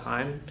disaster of all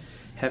time,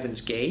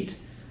 Heaven's Gate.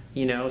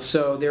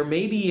 So there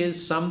maybe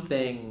is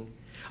something.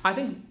 I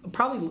think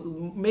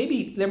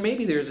probably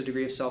there's a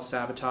degree of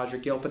self-sabotage or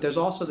guilt, but there's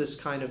also this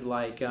kind of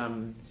like,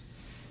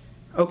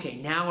 okay,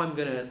 now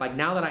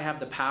now that I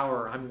have the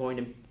power, I'm going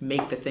to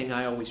make the thing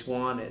I always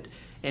wanted.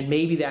 And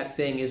maybe that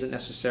thing isn't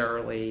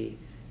necessarily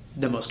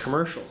the most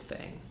commercial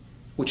thing,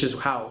 which is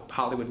how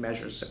Hollywood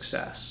measures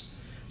success.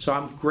 So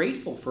I'm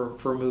grateful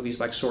for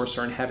movies like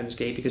Sorcerer and Heaven's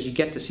Gate, because you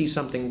get to see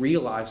something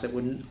realized that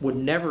would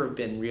never have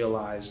been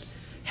realized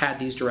had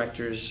these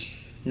directors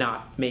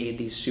not made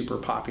these super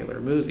popular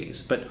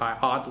movies. But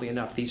oddly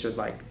enough, these are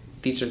like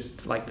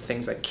the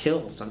things that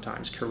kill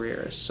sometimes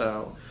careers.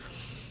 So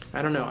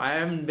I don't know. I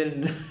haven't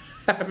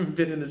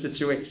been in the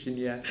situation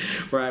yet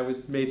where I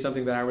made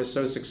something that I was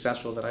so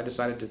successful that I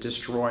decided to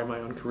destroy my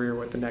own career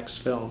with the next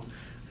film.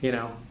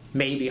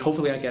 Maybe,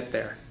 hopefully I get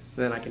there,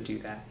 then I can do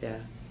that, yeah.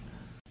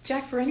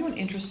 Jack, for anyone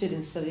interested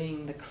in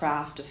studying the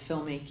craft of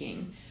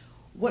filmmaking,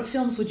 what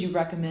films would you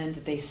recommend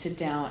that they sit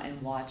down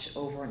and watch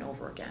over and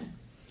over again?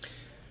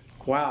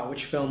 Wow,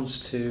 which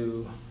films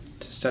to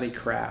study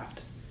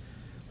craft?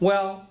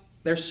 Well,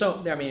 that's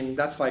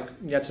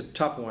a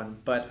tough one,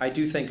 but I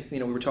do think,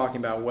 we were talking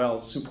about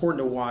Welles, it's important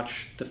to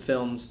watch the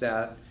films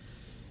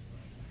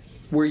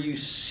where you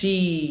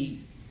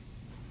see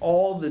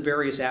all the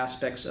various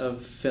aspects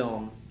of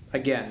film.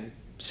 Again,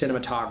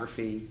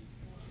 cinematography,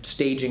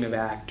 staging of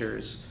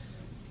actors,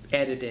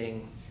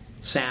 editing,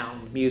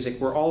 sound, music,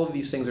 where all of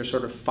these things are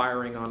sort of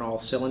firing on all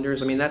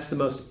cylinders. I mean, that's the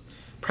most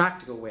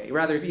practical way.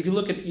 Rather, if you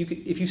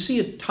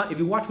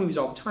watch movies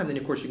all the time, then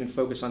of course you can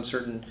focus on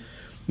certain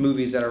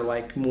movies that are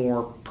like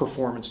more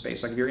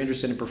performance-based. Like if you're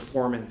interested in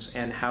performance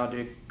and how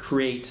to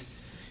create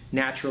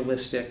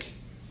naturalistic,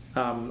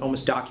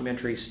 almost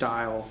documentary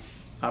style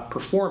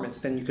performance,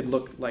 then you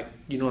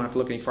don't have to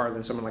look any farther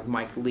than someone like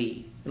Mike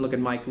Leigh and look at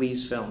Mike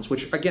Leigh's films,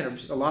 which again,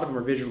 a lot of them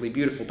are visually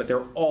beautiful, but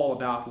they're all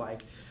about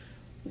like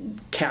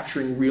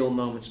capturing real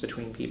moments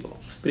between people.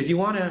 But if you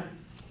want to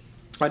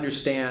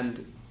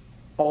understand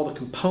all the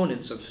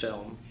components of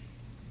film,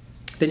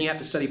 then you have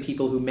to study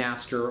people who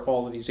master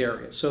all of these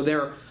areas. So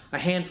there are a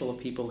handful of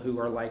people who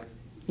are like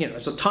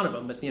there's a ton of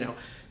them, but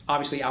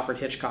obviously Alfred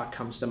Hitchcock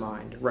comes to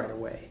mind right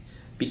away,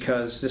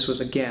 because this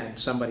was, again,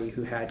 somebody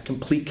who had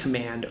complete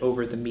command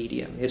over the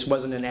medium. This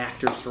wasn't an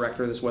actor's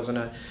director. This wasn't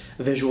a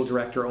visual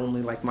director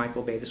only like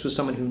Michael Bay. This was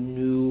someone who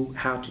knew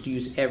how to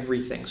use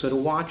everything. So to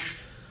watch,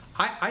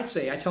 I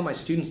tell my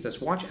students this,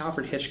 watch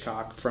Alfred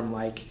Hitchcock from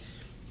like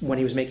when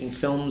he was making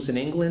films in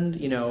England,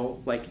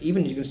 like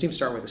even you can even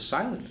start with the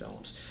silent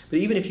films. But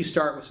even if you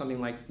start with something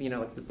like,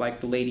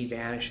 like The Lady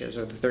Vanishes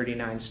or The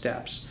 39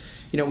 Steps,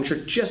 which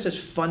are just as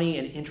funny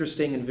and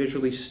interesting and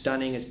visually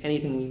stunning as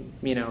anything,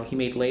 he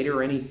made later,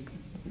 or any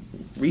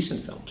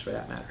recent films for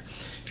that matter.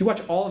 If you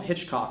watch all of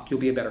Hitchcock, you'll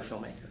be a better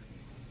filmmaker.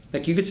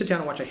 Like, you could sit down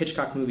and watch a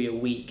Hitchcock movie a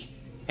week,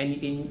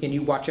 and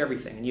you watch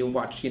everything, and you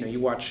watch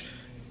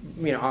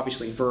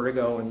obviously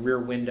Vertigo and Rear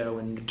Window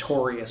and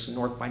Notorious and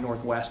North by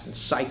Northwest and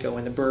Psycho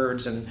and The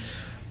Birds and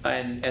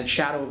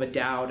Shadow of a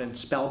Doubt and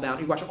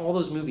Spellbound. You watch all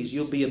those movies,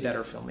 you'll be a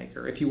better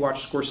filmmaker. If you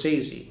watch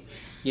Scorsese,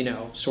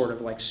 sort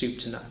of like soup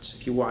to nuts.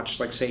 If you watch,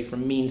 like, say,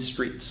 from Mean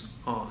Streets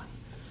on,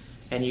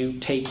 and you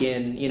take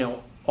in,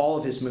 all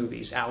of his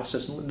movies,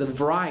 the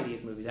variety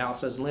of movies,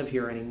 Alice Doesn't Live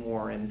Here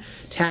Anymore, and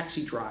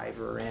Taxi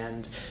Driver,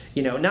 and,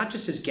 not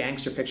just his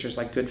gangster pictures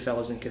like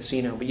Goodfellas and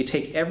Casino, but you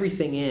take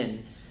everything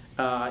in,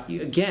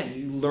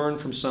 you learn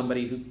from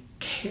somebody who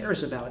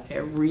cares about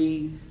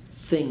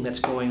everything that's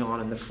going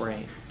on in the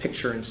frame,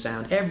 picture and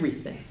sound,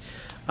 everything.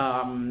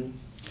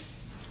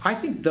 I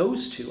think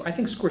those two, I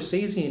think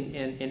Scorsese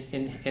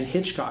and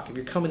Hitchcock, if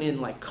you're coming in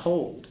like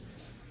cold,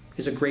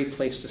 is a great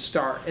place to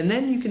start. And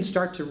then you can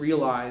start to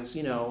realize,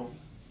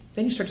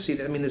 then you start to see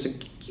that, there's a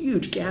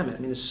huge gamut.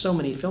 There's so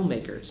many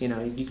filmmakers,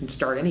 you can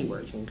start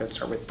anywhere. You can go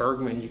start with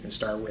Bergman, you can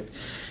start with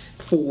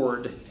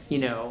Ford,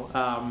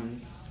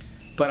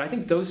 but I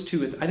think those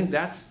two, I think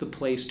that's the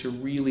place to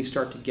really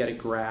start to get a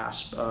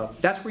grasp of,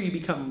 that's where you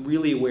become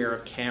really aware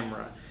of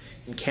camera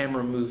and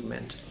camera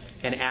movement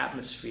and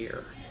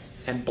atmosphere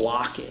and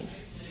blocking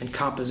and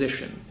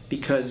composition,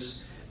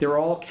 because they're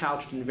all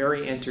couched in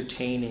very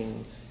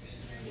entertaining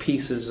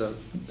pieces of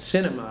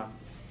cinema,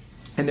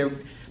 and they're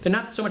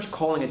not so much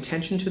calling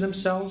attention to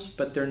themselves,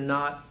 but they're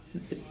not,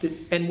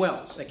 and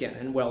Wells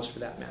for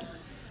that matter.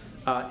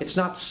 It's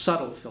not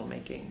subtle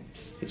filmmaking.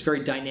 It's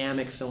very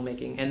dynamic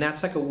filmmaking, and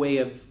that's like a way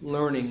of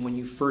learning when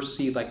you first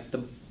see like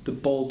the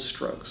bold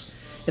strokes,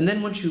 and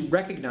then once you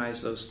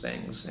recognize those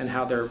things and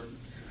how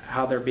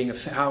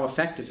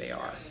effective they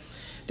are,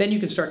 then you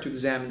can start to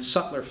examine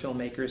subtler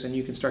filmmakers, and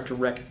you can start to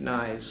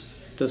recognize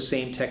those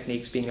same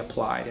techniques being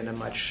applied in a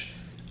much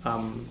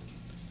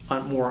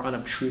more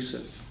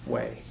unobtrusive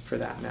way, for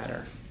that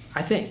matter.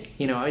 I think,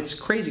 it's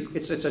crazy.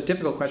 It's a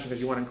difficult question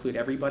because you want to include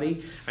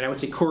everybody, and I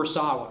would say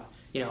Kurosawa.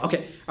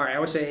 Okay, all right, I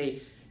would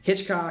say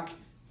Hitchcock,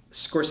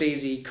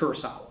 Scorsese,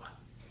 Kurosawa.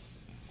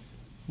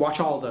 Watch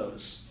all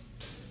those.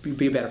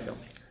 Be a better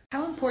filmmaker.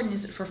 How important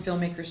is it for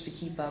filmmakers to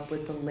keep up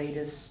with the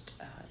latest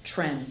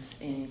trends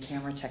in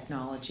camera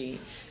technology?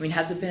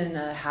 Has it been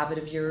a habit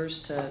of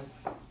yours to,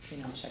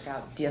 check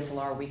out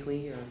DSLR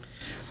Weekly? Or?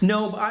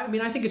 No, but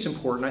I think it's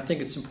important. I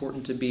think it's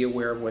important to be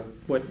aware of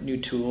what new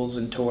tools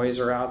and toys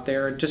are out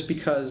there, just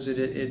because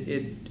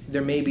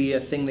there may be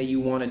a thing that you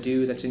want to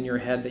do that's in your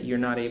head that you're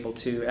not able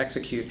to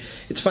execute.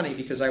 It's funny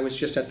because I was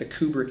just at the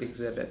Kubrick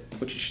exhibit,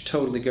 which you should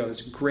totally go.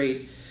 It's a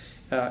great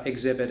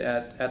exhibit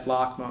at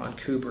LACMA on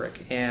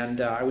Kubrick,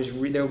 and I was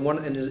there.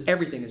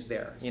 Everything is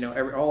there.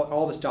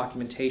 All this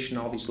documentation,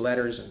 all these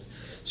letters and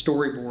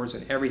storyboards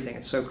and everything.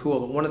 It's so cool.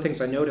 But one of the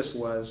things I noticed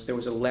was there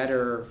was a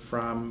letter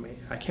from,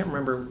 I can't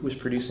remember who was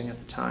producing at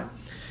the time,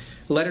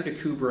 a letter to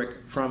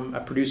Kubrick from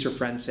a producer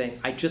friend saying,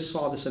 I just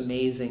saw this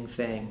amazing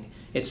thing.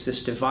 It's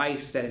this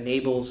device that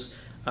enables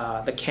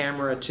the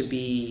camera to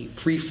be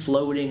free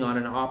floating on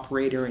an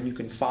operator, and you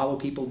can follow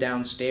people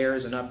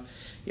downstairs and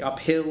up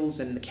hills,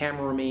 and the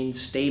camera remains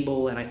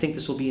stable, and I think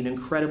this will be an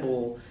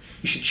incredible,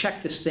 you should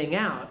check this thing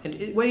out. And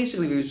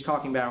basically he was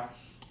talking about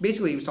the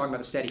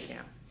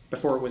Steadicam,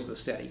 before it was the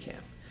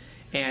Steadicam.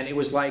 And it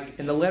was like,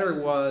 and the letter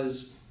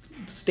was,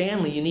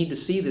 Stanley, you need to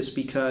see this,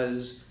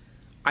 because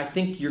I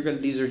think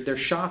they're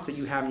shots that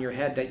you have in your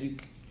head that you,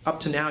 up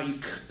to now, you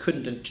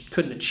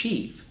couldn't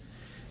achieve.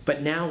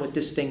 But now with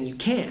this thing you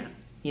can,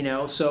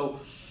 so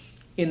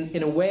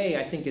in a way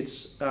I think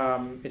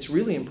it's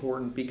really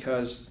important,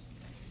 because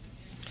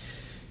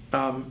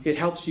it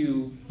helps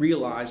you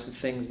realize the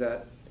things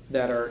that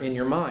are in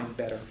your mind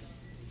better.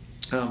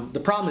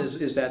 The problem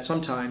is that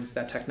sometimes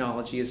that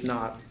technology is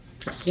not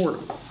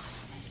affordable.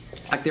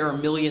 Like, there are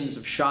millions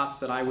of shots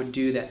that I would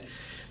do that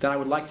I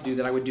would like to do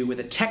that I would do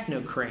with a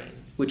techno crane,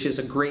 which is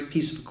a great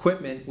piece of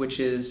equipment, which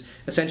is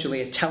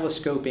essentially a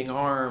telescoping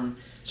arm.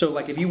 So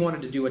like if you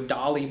wanted to do a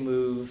dolly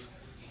move,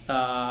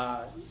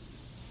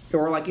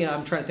 or like,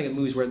 I'm trying to think of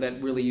movies where that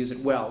really use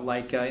it well.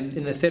 Like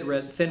in the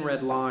Thin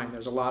Red Line,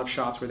 there's a lot of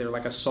shots where they're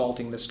like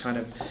assaulting this kind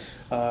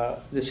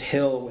of this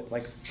hill with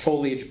like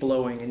foliage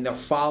blowing, and they're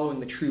following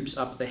the troops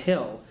up the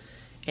hill,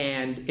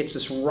 and it's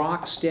this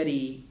rock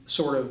steady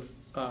sort of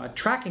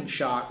tracking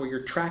shot where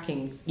you're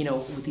tracking, you know,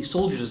 with these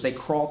soldiers as they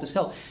crawl up this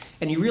hill,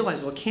 and you realize,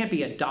 well, it can't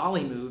be a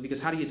dolly move, because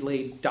how do you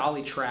lay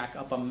dolly track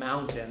up a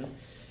mountain?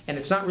 And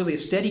it's not really a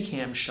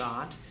Steadicam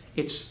shot.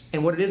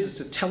 And what it is,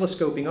 it's a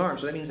telescoping arm.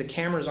 So that means the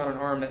camera's on an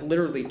arm that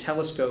literally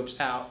telescopes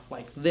out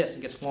like this.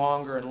 It gets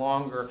longer and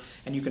longer,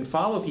 and you can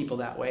follow people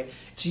that way.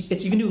 You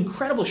can do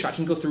incredible shots.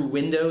 You can go through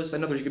windows.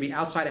 In other words, you could be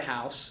outside a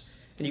house,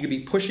 and you could be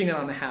pushing it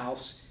on the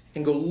house,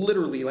 and go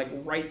literally like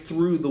right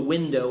through the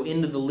window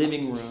into the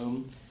living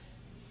room.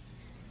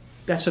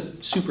 That's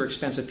a super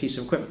expensive piece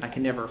of equipment. I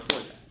can never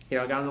afford that. You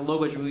know, on the low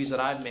budget movies that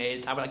I've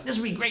made, I'm like, this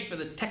would be great for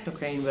the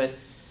Technocrane, but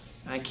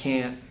I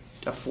can't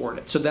afford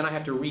it. So then I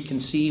have to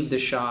reconceive the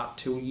shot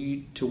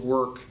to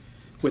work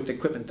with the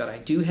equipment that I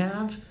do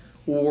have,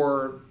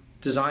 or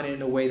design it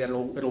in a way that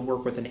it'll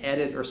work with an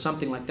edit or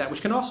something like that,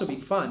 which can also be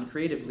fun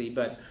creatively.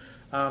 But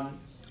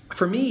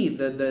for me,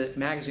 the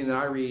magazine that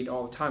I read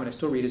all the time, and I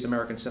still read, is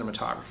American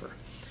Cinematographer.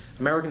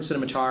 American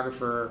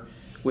Cinematographer,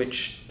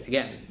 which,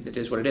 again, it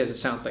is what it is. It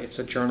sounds like it's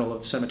a journal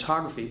of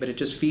cinematography, but it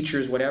just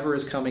features whatever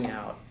is coming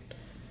out,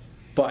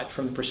 but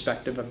from the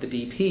perspective of the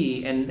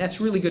DP. And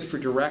that's really good for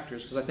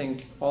directors, because I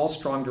think all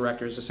strong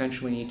directors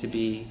essentially need to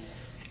be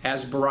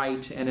as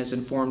bright and as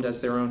informed as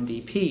their own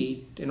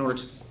DP in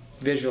order to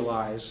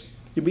visualize,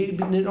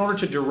 in order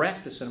to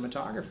direct the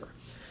cinematographer.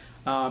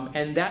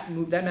 And that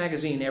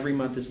magazine every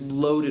month is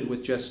loaded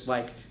with just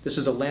like, this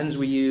is the lens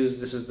we use,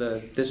 this is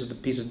the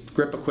piece of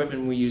grip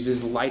equipment we use, these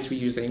are the lights we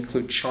use. They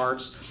include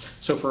charts.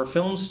 So for a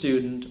film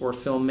student or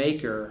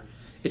filmmaker,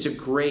 it's a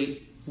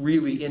great,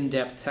 really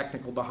in-depth,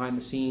 technical,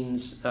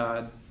 behind-the-scenes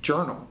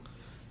journal,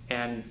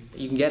 and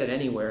you can get it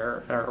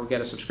anywhere, or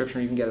get a subscription,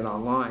 or you can get it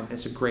online.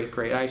 It's a great.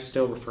 I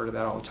still refer to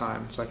that all the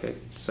time. It's like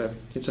it's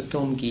a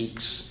film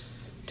geeks,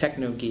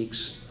 techno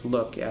geeks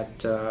look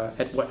at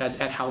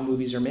how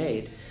movies are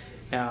made.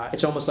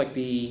 It's almost like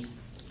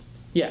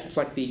it's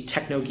like the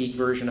techno geek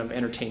version of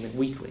Entertainment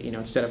Weekly. You know,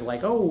 instead of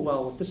like, oh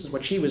well, this is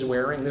what she was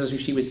wearing, this is who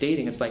she was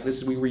dating. It's like,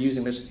 we were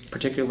using this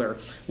particular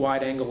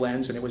wide-angle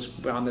lens, and it was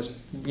on this,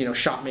 you know,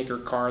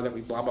 shopmaker car that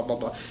we blah blah blah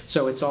blah.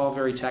 So it's all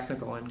very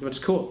technical, and it's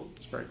cool.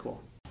 It's very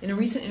cool. In a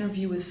recent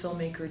interview with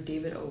filmmaker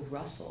David O.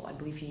 Russell, I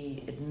believe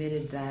he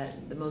admitted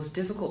that the most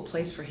difficult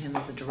place for him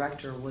as a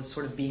director was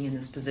sort of being in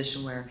this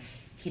position where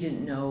he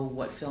didn't know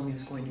what film he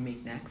was going to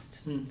make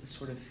next, this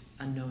sort of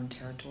unknown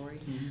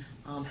territory.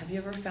 Mm-hmm. Have you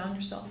ever found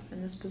yourself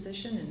in this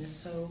position? And if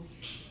so,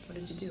 what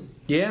did you do?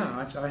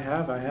 Yeah, I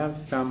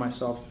have found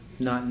myself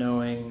not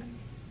knowing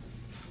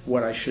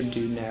what I should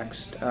do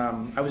next.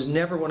 I was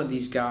never one of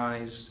these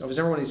guys, I was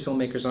never one of these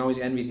filmmakers, and I always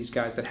envied these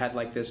guys that had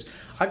like this,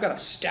 I've got a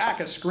stack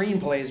of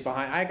screenplays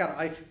behind,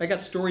 I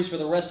got stories for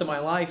the rest of my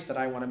life that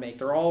I want to make.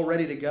 They're all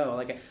ready to go.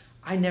 Like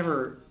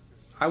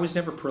I was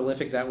never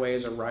prolific that way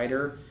as a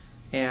writer.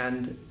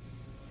 And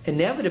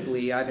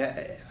inevitably,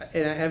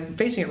 I'm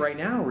facing it right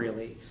now,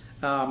 really.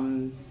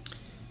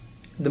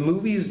 The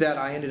movies that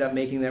I ended up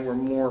making that were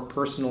more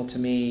personal to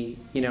me,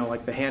 you know,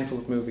 like the handful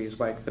of movies,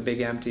 like The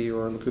Big Empty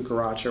or La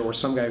Cucaracha or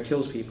Some Guy Who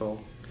Kills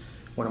People,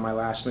 one of my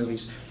last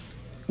movies.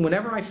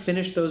 Whenever I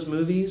finished those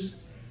movies,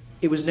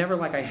 it was never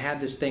like I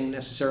had this thing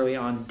necessarily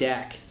on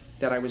deck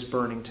that I was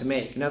burning to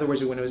make. In other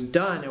words, when it was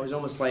done, it was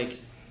almost like,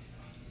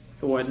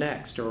 what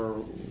next?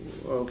 Or,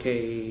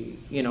 okay,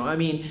 you know, I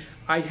mean,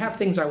 I have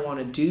things I want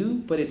to do,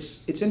 but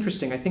it's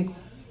interesting. I think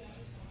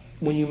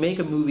when you make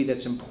a movie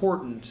that's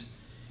important,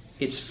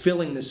 it's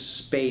filling this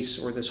space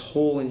or this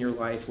hole in your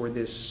life or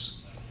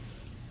this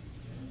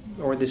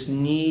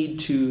need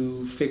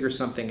to figure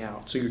something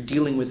out. So you're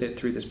dealing with it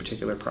through this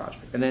particular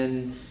project. And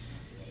then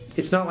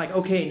it's not like,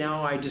 okay,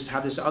 now I just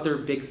have this other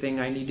big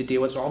thing I need to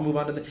deal with, so I'll move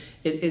on to the...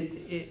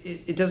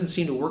 It doesn't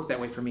seem to work that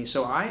way for me.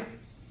 So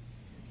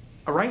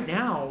right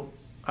now,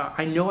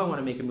 I know I want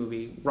to make a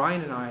movie.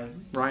 Ryan and I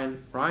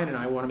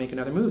want to make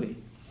another movie.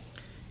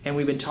 And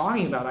we've been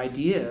talking about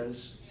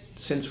ideas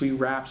since we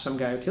wrapped Some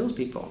Guy Who Kills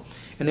People.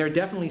 And there are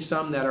definitely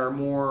some that are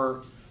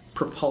more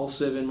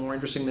propulsive and more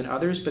interesting than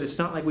others, but it's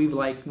not like we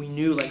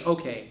knew like,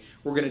 okay,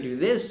 we're going to do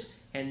this,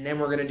 and then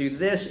we're going to do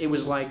this. It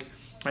was like,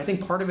 I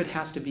think part of it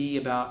has to be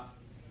about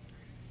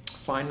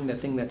finding the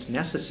thing that's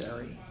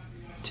necessary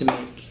to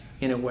make,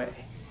 in a way.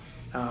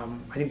 I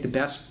think the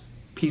best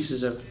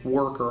pieces of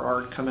work or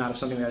art come out of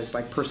something that is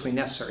like personally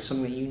necessary,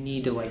 something that you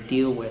need to like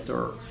deal with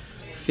or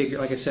figure,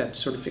 like I said,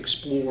 sort of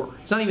explore.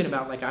 It's not even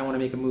about like I want to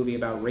make a movie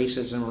about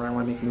racism or I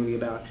want to make a movie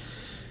about,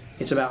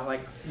 it's about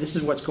like, this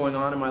is what's going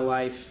on in my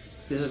life,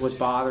 this is what's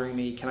bothering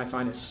me, can I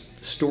find a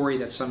story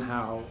that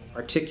somehow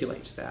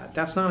articulates that?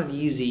 That's not an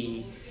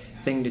easy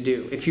thing to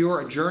do. If you're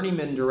a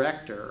journeyman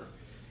director,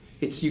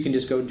 you can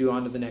just go do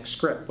on to the next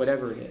script,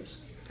 whatever it is.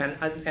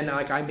 And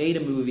like I made a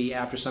movie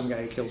after Some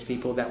Guy Who Kills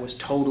People that was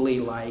totally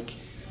like,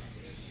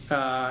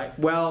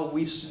 well,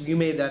 you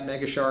made that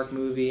Mega Shark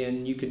movie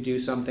and you could do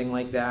something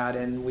like that,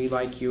 and we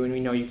like you and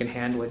we know you can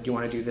handle it. Do you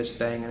want to do this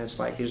thing? And it's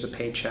like, here's a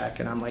paycheck,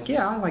 and I'm like,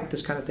 yeah, I like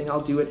this kind of thing.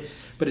 I'll do it.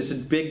 But it's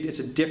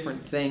a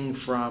different thing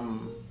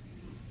from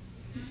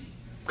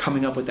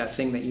coming up with that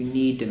thing that you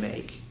need to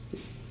make.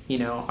 You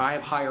know, I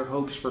have higher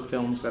hopes for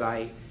films that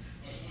I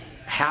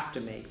have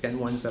to make than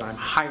ones that I'm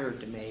hired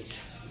to make,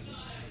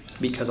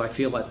 because I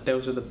feel that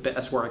those are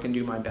that's where I can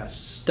do my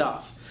best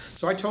stuff.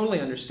 So I totally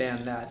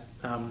understand that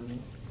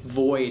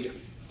void,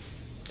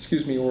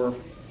 or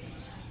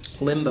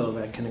limbo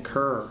that can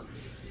occur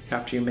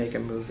after you make a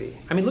movie.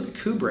 I mean, look at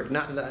Kubrick.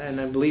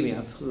 And believe me,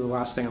 the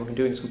last thing I'm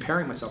doing is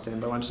comparing myself to him.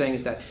 But what I'm saying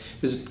is that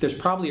there's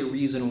probably a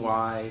reason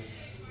why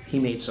he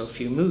made so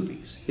few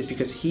movies. Is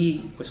because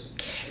he was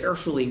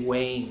carefully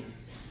weighing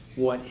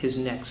what his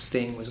next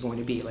thing was going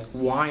to be. Like,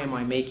 why am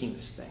I making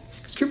this thing?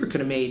 Because Kubrick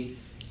could have made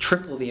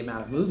triple the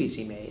amount of movies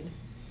he made.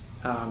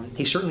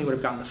 He certainly would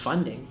have gotten the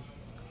funding.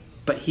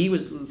 But he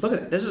was, look at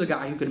that. This is a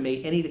guy who could have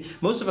made anything.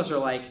 Most of us are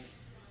like,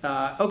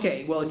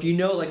 okay, well, if you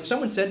know, like if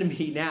someone said to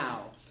me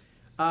now,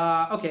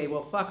 okay,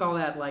 well, fuck all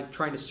that, like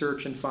trying to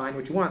search and find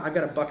what you want. I've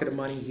got a bucket of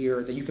money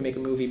here that you can make a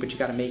movie, but you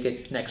got to make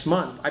it next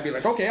month. I'd be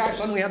like, okay, I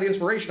suddenly have the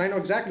inspiration. I know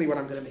exactly what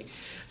I'm going to make.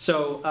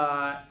 So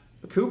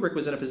Kubrick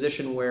was in a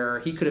position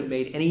where he could have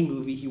made any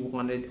movie he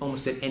wanted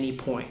almost at any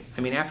point.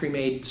 I mean, after he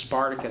made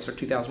Spartacus or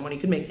 2001, he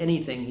could make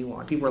anything he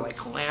wanted. People were like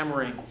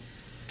clamoring.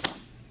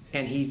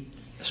 And he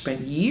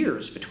spent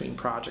years between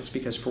projects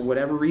because for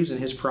whatever reason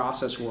his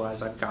process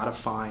was, I've got to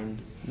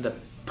find the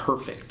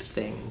perfect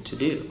thing to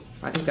do.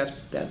 I think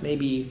that may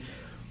be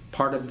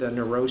part of the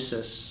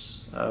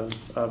neurosis of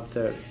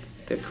the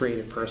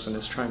creative person,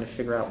 is trying to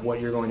figure out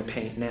what you're going to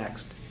paint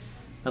next,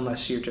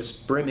 unless you're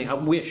just brimming. I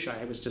wish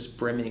I was just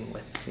brimming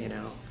with,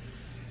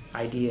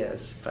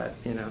 ideas, but,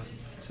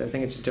 so I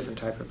think it's a different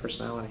type of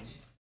personality.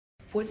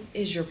 What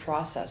is your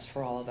process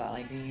for all of that?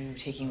 Like, are you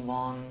taking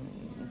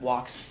long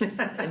walks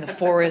in the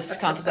forest,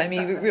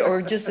 contemplating,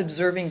 or just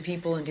observing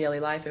people in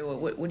daily life?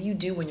 What do you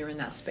do when you're in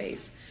that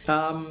space?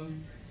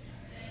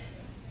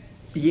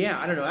 Yeah,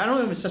 I don't know. I don't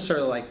know if it's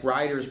necessarily like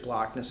writer's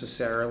block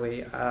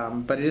necessarily,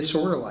 but it is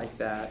sort of like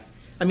that.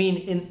 I mean,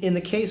 in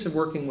the case of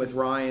working with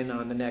Ryan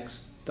on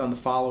the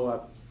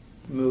follow-up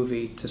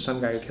movie to Some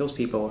Guy Who Kills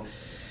People,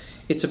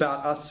 it's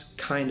about us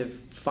kind of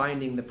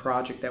finding the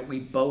project that we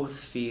both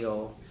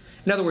feel.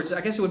 In other words, I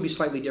guess it would be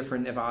slightly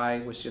different if I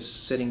was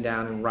just sitting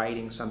down and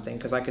writing something,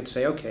 because I could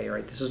say, okay, all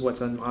right, this is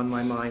what's on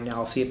my mind now.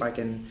 I'll see if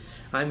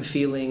I'm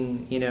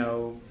feeling,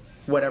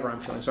 whatever I'm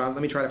feeling. So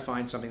let me try to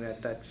find something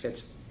that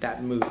fits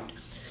that mood.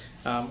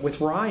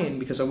 With Ryan,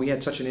 because we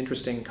had such an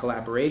interesting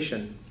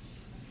collaboration,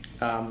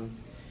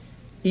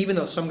 even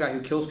though Some Guy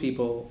Who Kills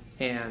People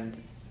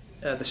and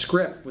the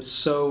script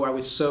was I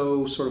was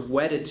so sort of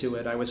wedded to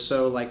it. I was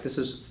so like, this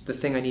is the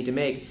thing I need to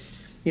make.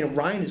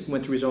 Ryan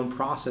went through his own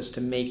process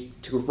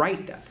to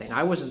write that thing.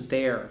 I wasn't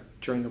there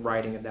during the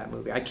writing of that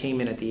movie. I came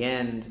in at the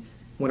end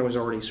when it was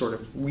already sort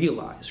of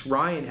realized.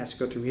 Ryan has to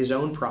go through his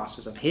own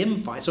process of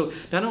him find. So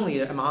not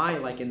only am I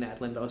like in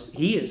that limbo,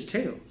 he is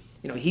too.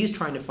 He's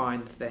trying to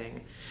find the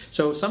thing.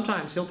 So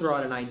sometimes he'll throw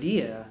out an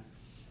idea,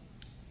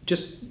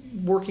 just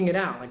working it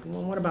out. Like,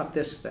 well, what about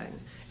this thing?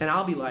 And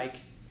I'll be like,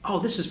 oh,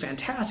 this is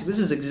fantastic. This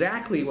is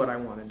exactly what I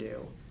want to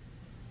do.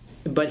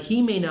 But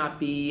he may not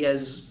be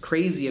as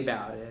crazy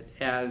about it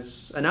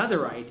as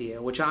another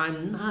idea, which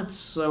I'm not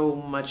so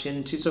much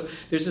into. So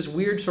there's this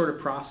weird sort of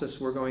process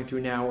we're going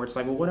through now where it's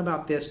like, well, what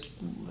about this?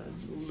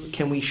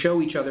 Can we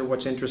show each other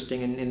what's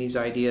interesting in these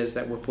ideas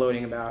that we're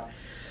floating about?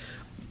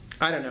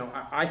 I don't know.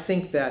 I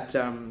think that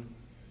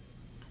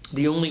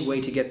the only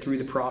way to get through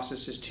the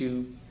process is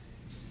to,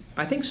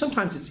 I think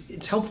sometimes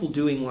it's helpful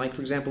doing, like,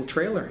 for example,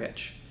 trailer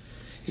hitch.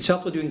 It's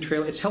helpful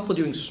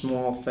doing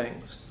small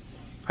things.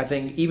 I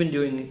think even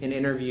doing an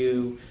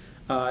interview,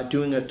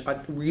 doing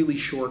a really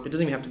short, it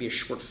doesn't even have to be a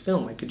short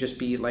film. It could just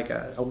be like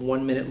a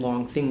 1 minute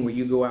long thing where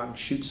you go out and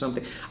shoot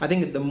something. I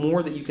think that the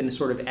more that you can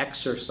sort of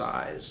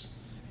exercise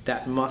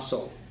that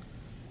muscle,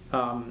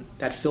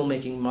 that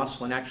filmmaking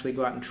muscle, and actually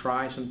go out and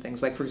try some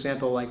things. Like, for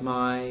example, like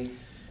my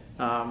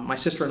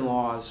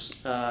sister-in-law's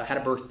had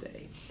a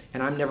birthday,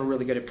 and I'm never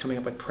really good at coming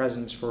up with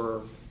presents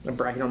for a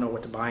bride. I don't know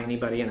what to buy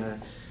anybody,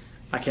 and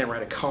I can't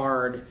write a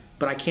card,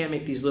 but I can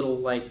make these little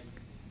like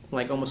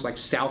almost like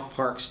South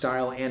Park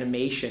style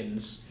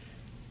animations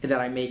that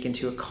I make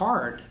into a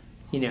card,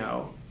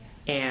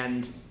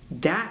 and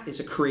that is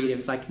a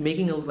creative, like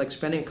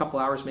spending a couple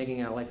hours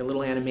making a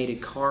little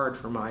animated card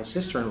for my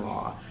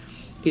sister-in-law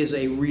is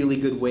a really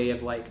good way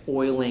of like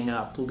oiling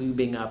up,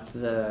 lubing up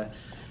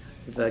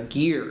the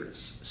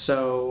gears.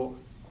 So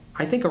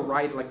I think a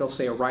writer, like they'll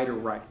say a writer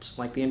writes.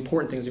 Like the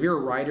important thing is if you're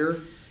a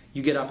writer,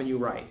 you get up and you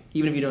write,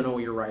 even if you don't know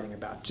what you're writing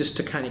about, just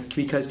to kind of,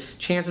 because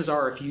chances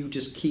are if you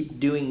just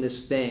keep doing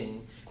this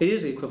thing, it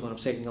is the equivalent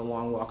of taking a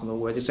long walk in the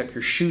woods. It's like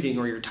you're shooting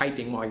or you're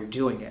typing while you're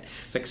doing it.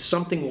 It's like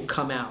something will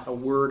come out, a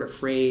word, a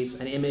phrase,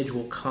 an image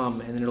will come,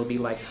 and then it'll be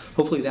like,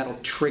 hopefully that'll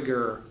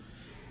trigger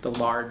the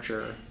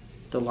larger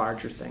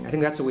thing. I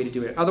think that's the way to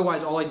do it.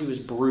 Otherwise, all I do is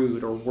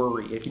brood or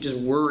worry. If you just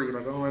worry,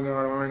 like, oh my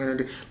God, what am I going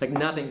to do? Like,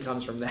 nothing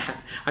comes from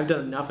that. I've done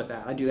enough of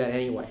that. I do that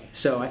anyway.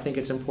 So I think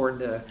it's important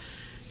to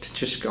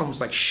just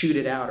almost like shoot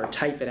it out or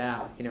type it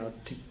out,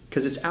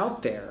 because it's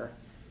out there.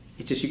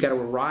 It's just you got to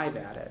arrive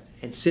at it.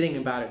 And sitting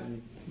about it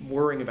and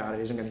worrying about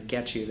it isn't going to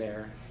get you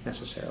there.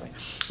 necessarily.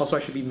 Also, I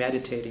should be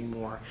meditating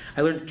more.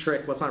 I learned a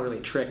trick. Well, it's not really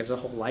a trick. It's a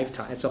whole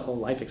lifetime. It's a whole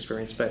life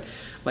experience. But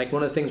like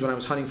one of the things when I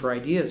was hunting for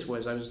ideas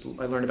was I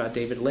learned about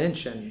David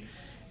Lynch and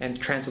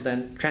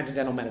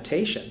transcendental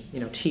meditation.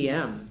 You know,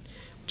 TM,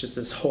 which is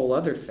this whole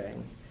other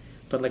thing.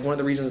 But like one of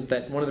the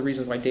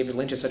reasons why David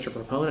Lynch is such a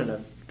proponent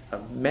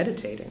of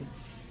meditating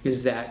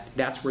is that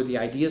that's where the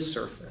ideas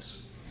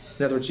surface.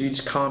 In other words, you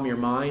just calm your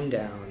mind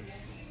down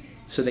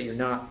so that you're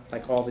not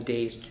like all the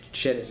day's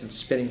shit isn't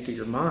spinning through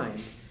your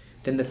mind.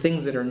 Then the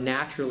things that are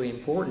naturally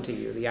important to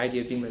you, the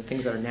idea of being the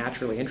things that are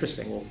naturally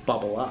interesting, will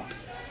bubble up,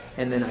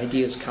 and then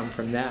ideas come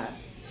from that.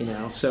 You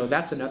know, so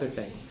that's another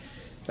thing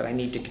that I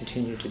need to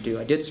continue to do.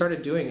 I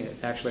started doing it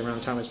actually around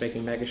the time I was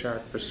making Mega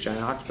Shark vs.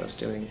 Giant Octopus,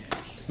 doing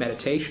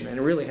meditation, and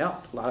it really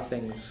helped. A lot of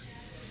things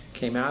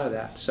came out of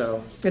that.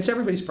 So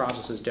everybody's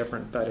process is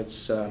different, but it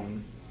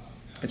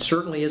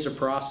certainly is a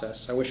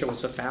process. I wish it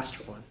was a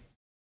faster one.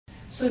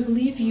 So I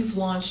believe you've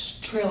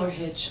launched Trailer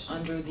Hitch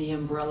under the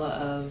umbrella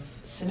of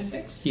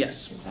Cinefix?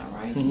 Yes. Is that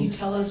right? Mm-hmm. Can you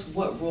tell us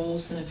what role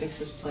Cinefix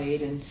has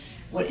played and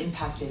what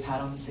impact they've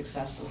had on the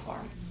success so far?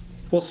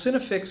 Well,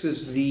 Cinefix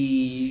is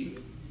the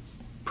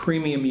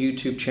premium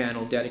YouTube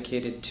channel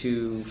dedicated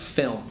to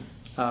film,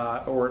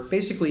 or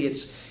basically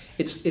it's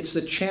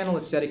the channel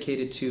that's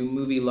dedicated to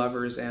movie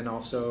lovers and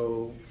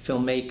also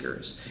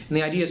filmmakers. And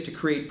the idea is to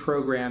create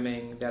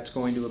programming that's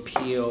going to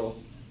appeal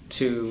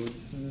to,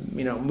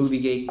 you know,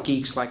 movie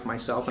geeks like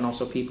myself, and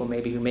also people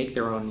maybe who make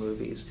their own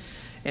movies.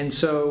 And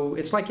so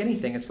it's like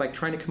anything. It's like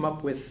trying to come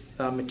up with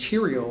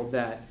material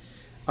that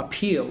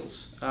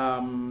appeals,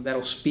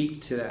 that'll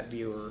speak to that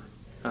viewer.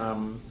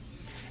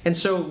 And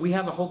so we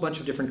have a whole bunch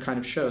of different kind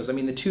of shows. I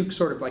mean, the two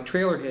sort of like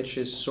Trailer Hitch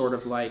is sort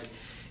of like,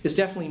 is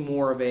definitely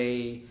more of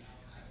a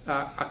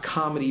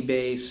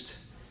comedy-based,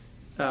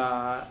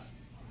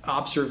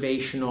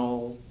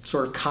 observational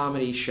sort of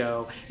comedy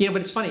show. You know,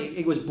 but it's funny,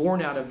 it was born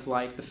out of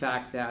like the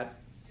fact that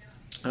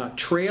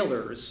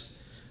trailers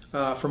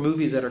for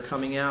movies that are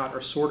coming out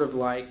are sort of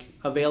like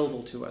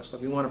available to us.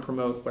 Like we want to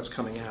promote what's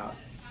coming out,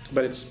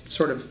 but it's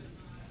sort of,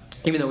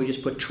 even though we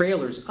just put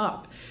trailers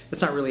up,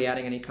 it's not really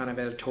adding any kind of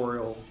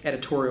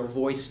editorial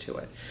voice to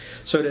it.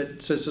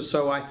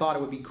 So I thought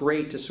it would be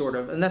great to sort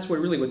of, and that's what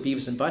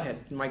Beavis and Butthead,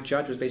 Mike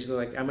Judge was basically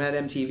like, I'm at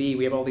MTV,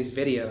 we have all these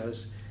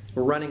videos,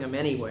 we're running them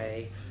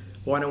anyway,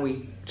 why don't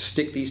we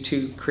stick these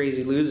two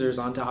crazy losers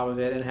on top of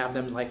it and have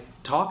them like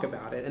talk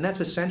about it? And that's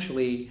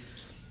essentially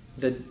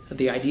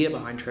the idea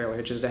behind Trailer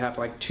Hitch, is to have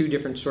like two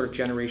different sort of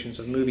generations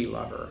of movie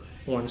lover,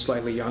 one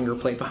slightly younger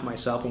played by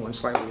myself and one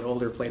slightly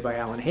older played by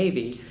Alan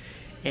Havey.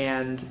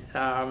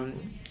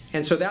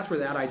 And so that's where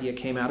that idea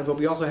came out of. But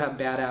we also have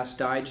Badass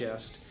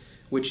Digest,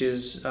 which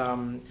is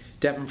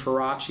Devin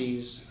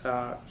Faraci's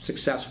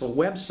successful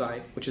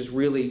website, which is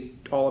really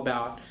all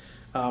about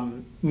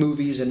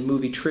movies and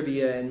movie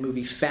trivia and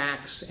movie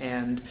facts.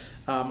 And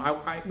I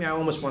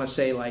almost want to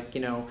say, like,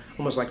 you know,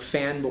 almost like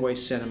fanboy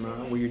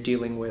cinema, where you're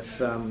dealing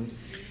with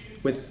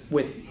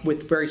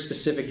very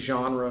specific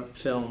genre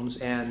films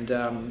and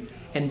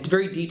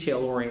very detail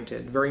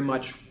oriented, very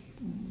much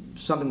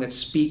something that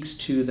speaks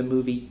to the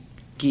movie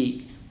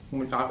geek,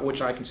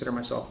 which I consider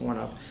myself one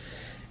of.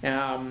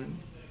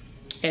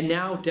 And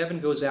now Devin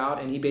goes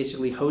out and he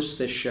basically hosts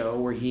this show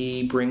where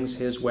he brings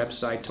his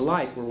website to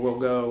life, where we'll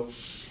go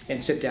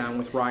and sit down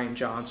with Rian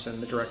Johnson,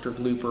 the director of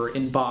Looper,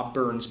 in Bob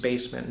Burns'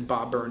 basement. And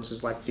Bob Burns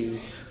is like the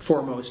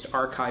foremost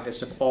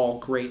archivist of all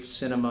great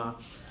cinema,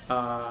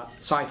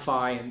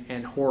 sci-fi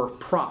and horror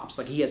props.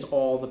 Like, he has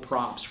all the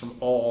props from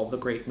all the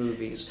great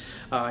movies.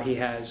 He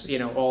has, you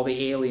know, all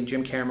the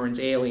Jim Cameron's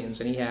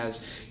Aliens, and he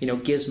has, you know,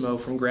 Gizmo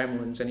from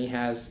Gremlins, and he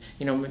has,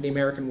 you know, The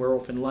American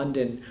Werewolf in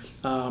London,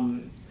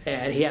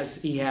 and he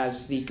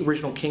has the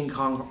original King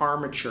Kong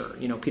Armature,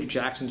 you know, Peter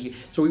Jackson's.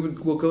 So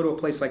we'll go to a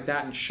place like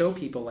that and show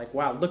people, like,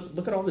 wow,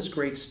 look at all this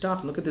great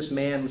stuff, and look at this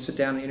man. Let's sit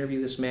down and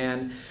interview this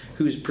man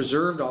who's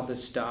preserved all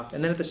this stuff.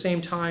 And then at the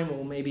same time,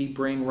 we'll maybe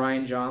bring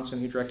Rian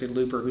Johnson, who directed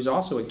Looper, who's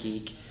also a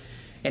geek,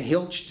 and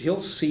he'll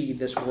see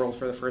this world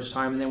for the first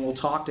time. And then we'll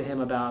talk to him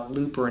about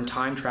Looper and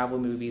time travel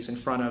movies in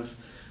front of,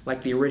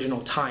 like, the original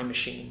Time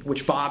Machine,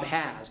 which Bob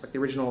has, like the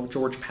original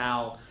George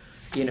Pal,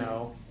 you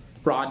know,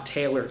 Rod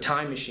Taylor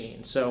Time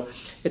Machine. So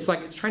it's like,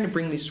 it's trying to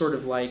bring these sort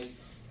of like,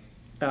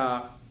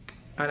 and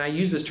I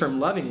use this term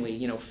lovingly,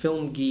 you know,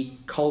 film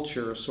geek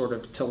culture sort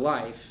of to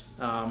life.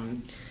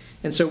 And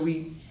so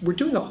we're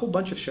doing a whole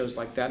bunch of shows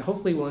like that.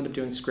 Hopefully we'll end up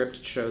doing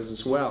scripted shows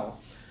as well.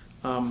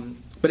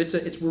 But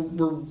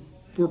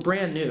we're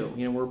brand new,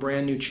 you know, we're a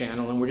brand new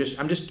channel, and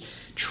I'm just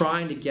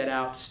trying to get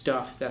out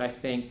stuff that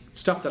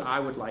I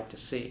would like to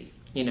see,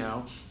 you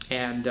know.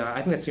 And I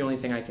think that's the only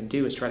thing I can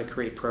do, is try to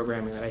create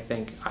programming that I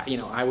think, you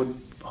know, I would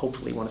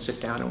hopefully want to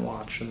sit down and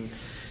watch, and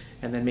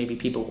then maybe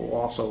people will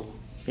also,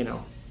 you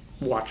know,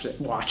 watch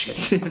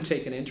it and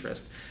take an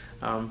interest.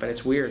 But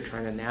it's weird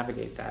trying to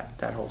navigate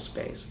that whole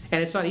space,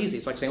 and it's not easy.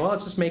 It's like saying, well,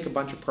 let's just make a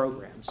bunch of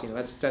programs. You know,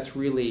 that's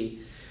really.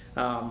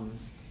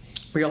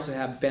 We also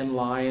have Ben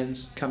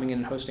Lyons coming in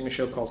and hosting a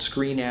show called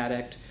Screen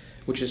Addict,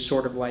 which is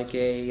sort of like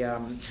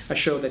a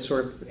show that's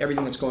sort of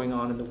everything that's going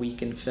on in the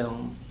week in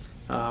film.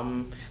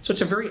 So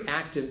it's a very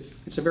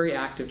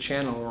active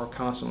channel. We're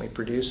constantly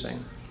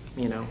producing,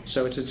 you know.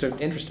 So it's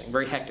interesting,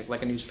 very hectic,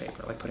 like a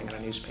newspaper, like putting out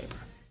a newspaper.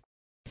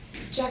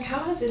 Jack,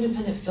 how has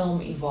independent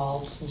film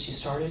evolved since you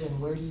started, and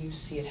where do you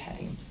see it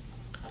heading?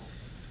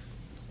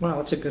 Well,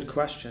 that's a good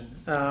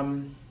question.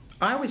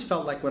 I always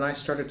felt like when I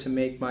started to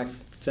make my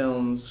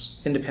films,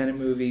 independent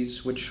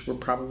movies, which were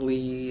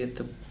probably at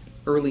the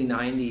early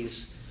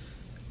 90s,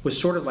 was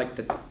sort of like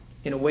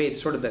in a way,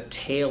 it's sort of the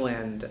tail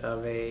end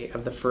of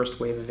the first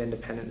wave of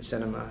independent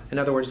cinema. In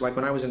other words, like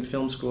when I was in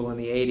film school in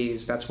the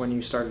 80s, that's when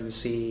you started to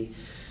see,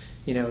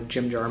 you know,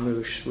 Jim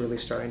Jarmusch really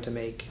starting to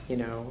make, you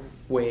know,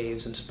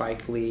 waves, and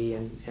Spike Lee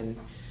and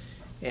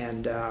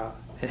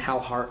Hal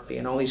Hartley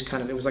and all these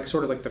kind of, it was like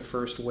sort of like the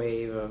first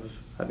wave of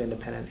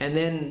independent. And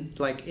then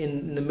like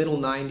in the middle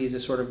 90s, it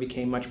sort of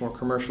became much more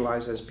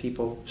commercialized as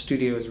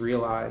studios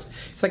realized.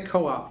 It's like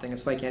co-opting,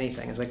 it's like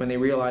anything. It's like when they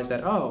realized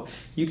that, oh,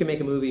 you can make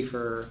a movie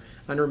for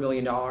under $1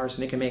 million and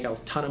it can make a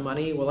ton of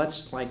money, well,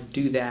 let's like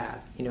do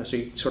that. You know, so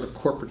you sort of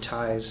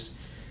corporatized,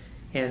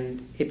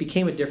 and it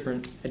became a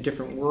different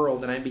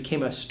world, and it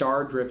became a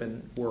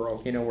star-driven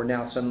world, you know, where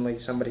now suddenly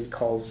somebody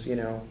calls, you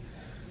know,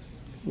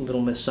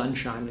 Little Miss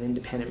Sunshine an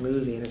independent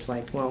movie, and it's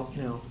like, well,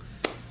 you know,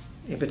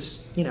 if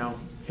it's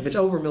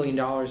over $1 million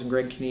and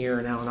Greg Kinnear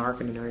and Alan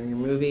Arkin are in your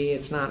movie,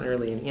 it's not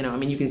really, you know, I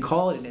mean, you can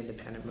call it an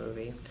independent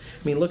movie.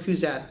 I mean, look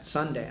who's at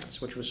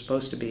Sundance, which was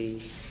supposed to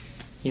be,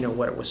 you know,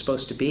 what it was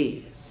supposed to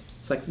be.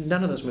 It's like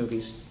none of those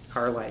movies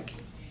are like,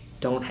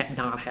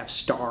 not have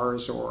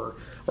stars or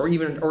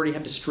even already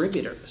have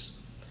distributors.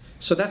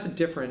 So that's a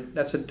different,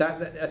 I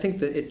think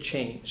that it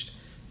changed.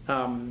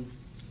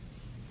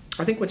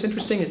 I think what's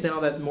interesting is now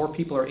that more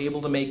people are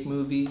able to make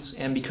movies,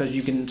 and because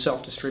you can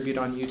self-distribute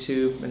on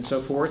YouTube and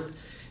so forth,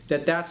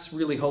 that's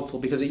really hopeful,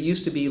 because it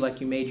used to be like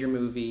you made your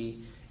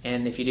movie,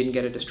 and if you didn't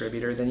get a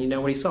distributor, then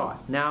nobody saw it.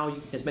 Now,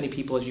 as many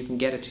people as you can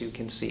get it to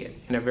can see it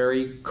in a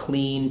very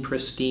clean,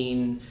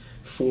 pristine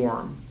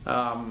form.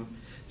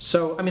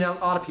 So, I mean, a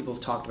lot of people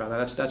have talked about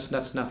that.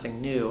 That's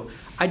nothing new.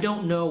 I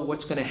don't know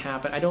what's going to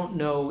happen. I don't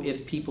know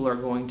if people are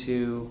going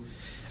to...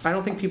 I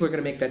don't think people are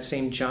going to make that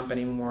same jump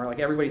anymore. Like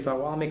everybody thought,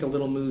 well, I'll make a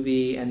little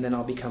movie and then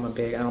I'll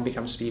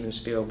become Steven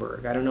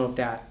Spielberg. I don't know if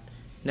that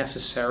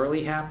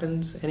necessarily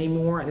happens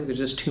anymore. I think there's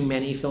just too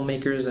many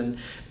filmmakers, and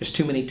there's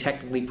too many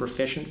technically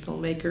proficient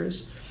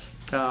filmmakers.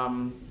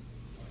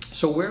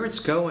 So where it's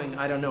going,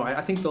 I don't know.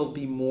 I think there'll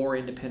be more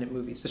independent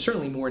movies. There's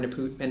certainly more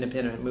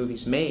independent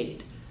movies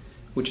made,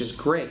 which is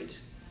great.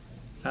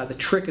 The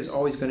trick is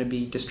always going to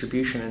be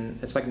distribution,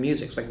 and it's like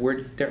music. It's like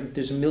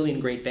there's a million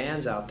great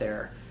bands out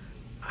there.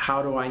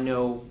 How do I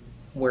know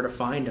where to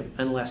find them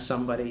unless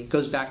somebody...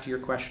 Goes back to your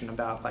question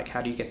about like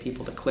how do you get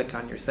people to click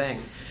on your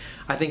thing.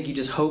 I think you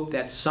just hope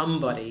that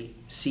somebody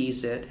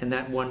sees it, and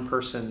that one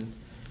person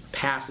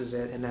passes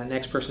it, and that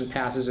next person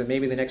passes it.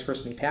 Maybe the next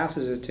person he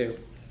passes it to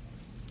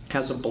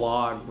has a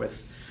blog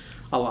with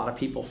a lot of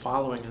people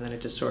following, and then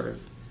it just sort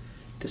of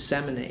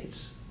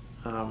disseminates.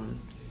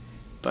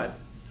 But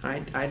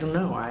I don't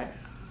know.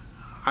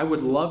 I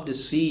would love to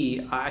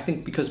see, I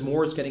think because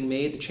more is getting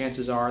made, the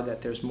chances are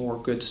that there's more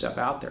good stuff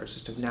out there. It's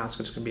just now it's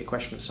going to be a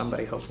question of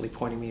somebody hopefully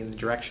pointing me in the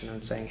direction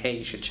and saying, hey,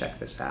 you should check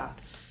this out.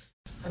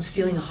 I'm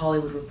stealing a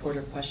Hollywood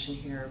Reporter question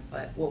here,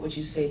 but what would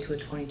you say to a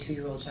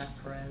 22-year-old Jack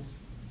Perez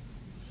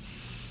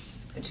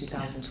in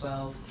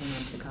 2012 and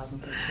in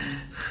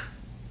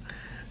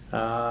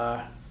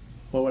 2013?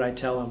 What would I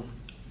tell him?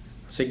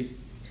 So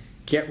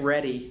get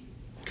ready,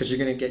 because you're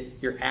going to get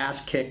your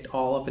ass kicked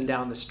all up and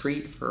down the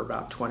street for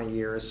about 20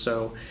 years.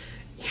 So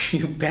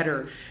you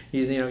better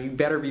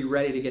be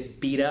ready to get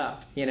beat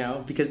up,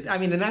 because I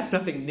mean, and that's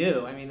nothing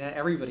new. I mean,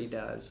 everybody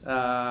does.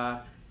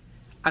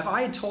 If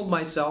I had told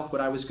myself what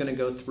I was going to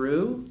go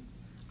through,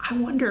 I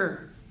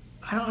wonder.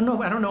 I don't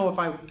know if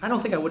I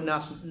don't think I would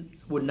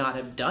not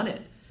have done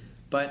it,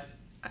 but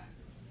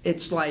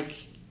it's like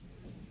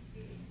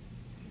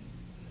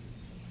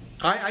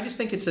I just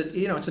think it's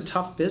a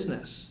tough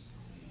business.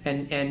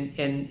 And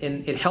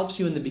it helps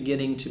you in the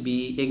beginning to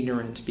be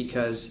ignorant,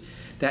 because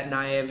that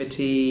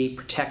naivety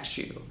protects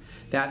you.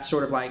 That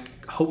sort of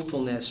like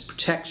hopefulness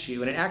protects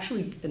you, and it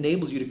actually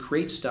enables you to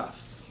create stuff,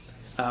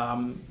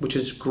 which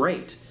is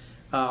great.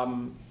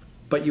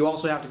 But you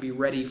also have to be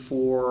ready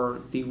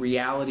for the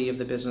reality of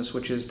the business,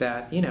 which is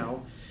that,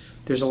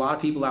 there's a lot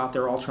of people out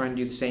there all trying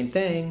to do the same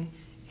thing.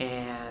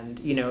 And,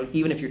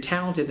 even if you're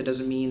talented, that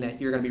doesn't mean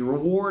that you're going to be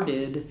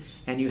rewarded,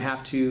 and you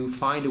have to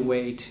find a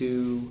way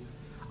to...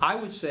 I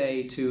would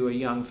say to a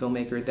young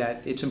filmmaker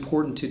that it's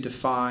important to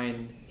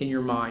define in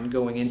your mind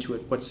going into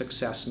it what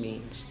success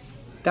means.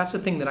 That's the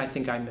thing that I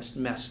think I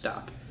messed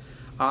up.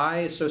 I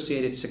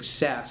associated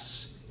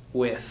success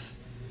with,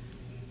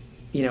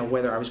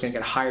 whether I was going to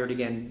get hired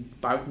again,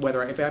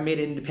 if I made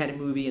an independent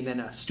movie and then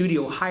a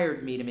studio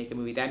hired me to make a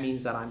movie, that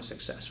means that I'm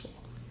successful.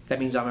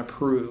 That means I'm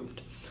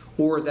approved.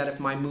 Or that if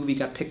my movie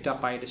got picked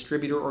up by a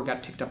distributor or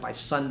got picked up by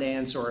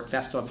Sundance or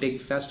a big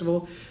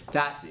festival,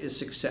 that is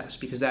success,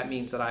 because that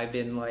means that I've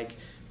been like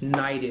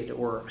knighted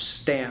or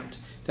stamped.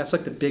 That's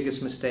like the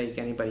biggest mistake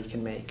anybody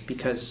can make,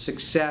 because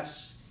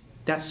success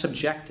that's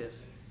subjective.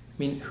 I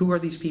mean, who are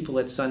these people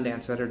at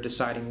Sundance that are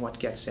deciding what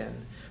gets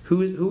in?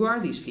 Who are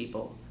these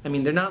people? I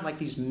mean, they're not like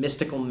these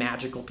mystical,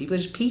 magical people.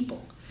 They're just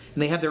people.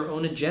 And they have their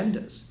own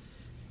agendas.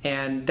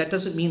 And that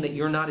doesn't mean that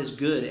you're not as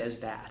good as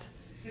that.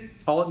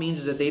 All it means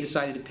is that they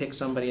decided to pick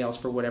somebody else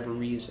for whatever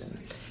reason.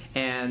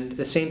 And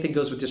the same thing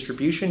goes with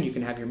distribution. You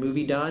can have your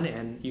movie done,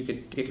 and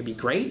it could be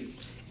great,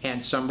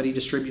 and somebody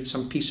distributes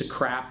some piece of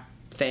crap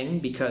thing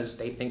because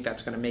they think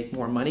that's going to make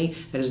more money.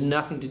 It has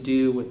nothing to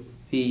do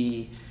with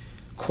the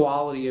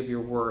quality of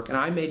your work. And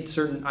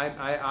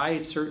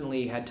I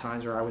certainly had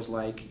times where I was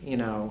like,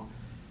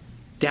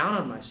 down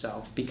on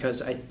myself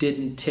because I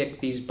didn't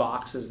tick these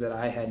boxes that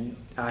I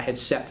had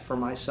set for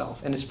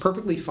myself. And it's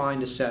perfectly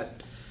fine to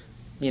set,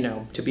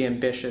 to be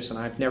ambitious, and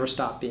I've never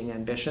stopped being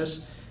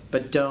ambitious.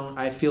 But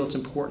I feel it's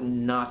important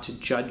not to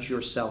judge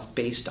yourself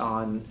based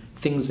on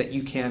things that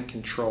you can't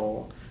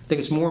control. I think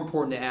it's more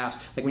important to ask,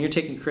 like when you're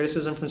taking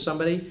criticism from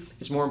somebody,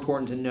 it's more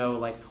important to know,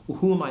 like, well,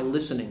 who am I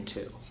listening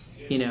to?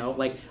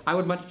 Like I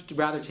would much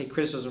rather take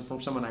criticism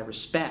from someone I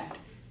respect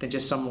than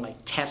just some like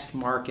test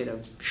market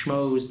of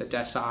schmoes that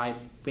decide,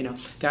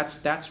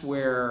 that's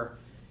where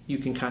you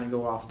can kind of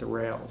go off the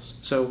rails.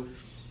 So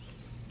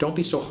don't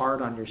be so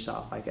hard on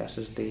yourself, I guess,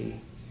 is the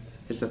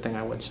thing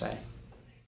I would say.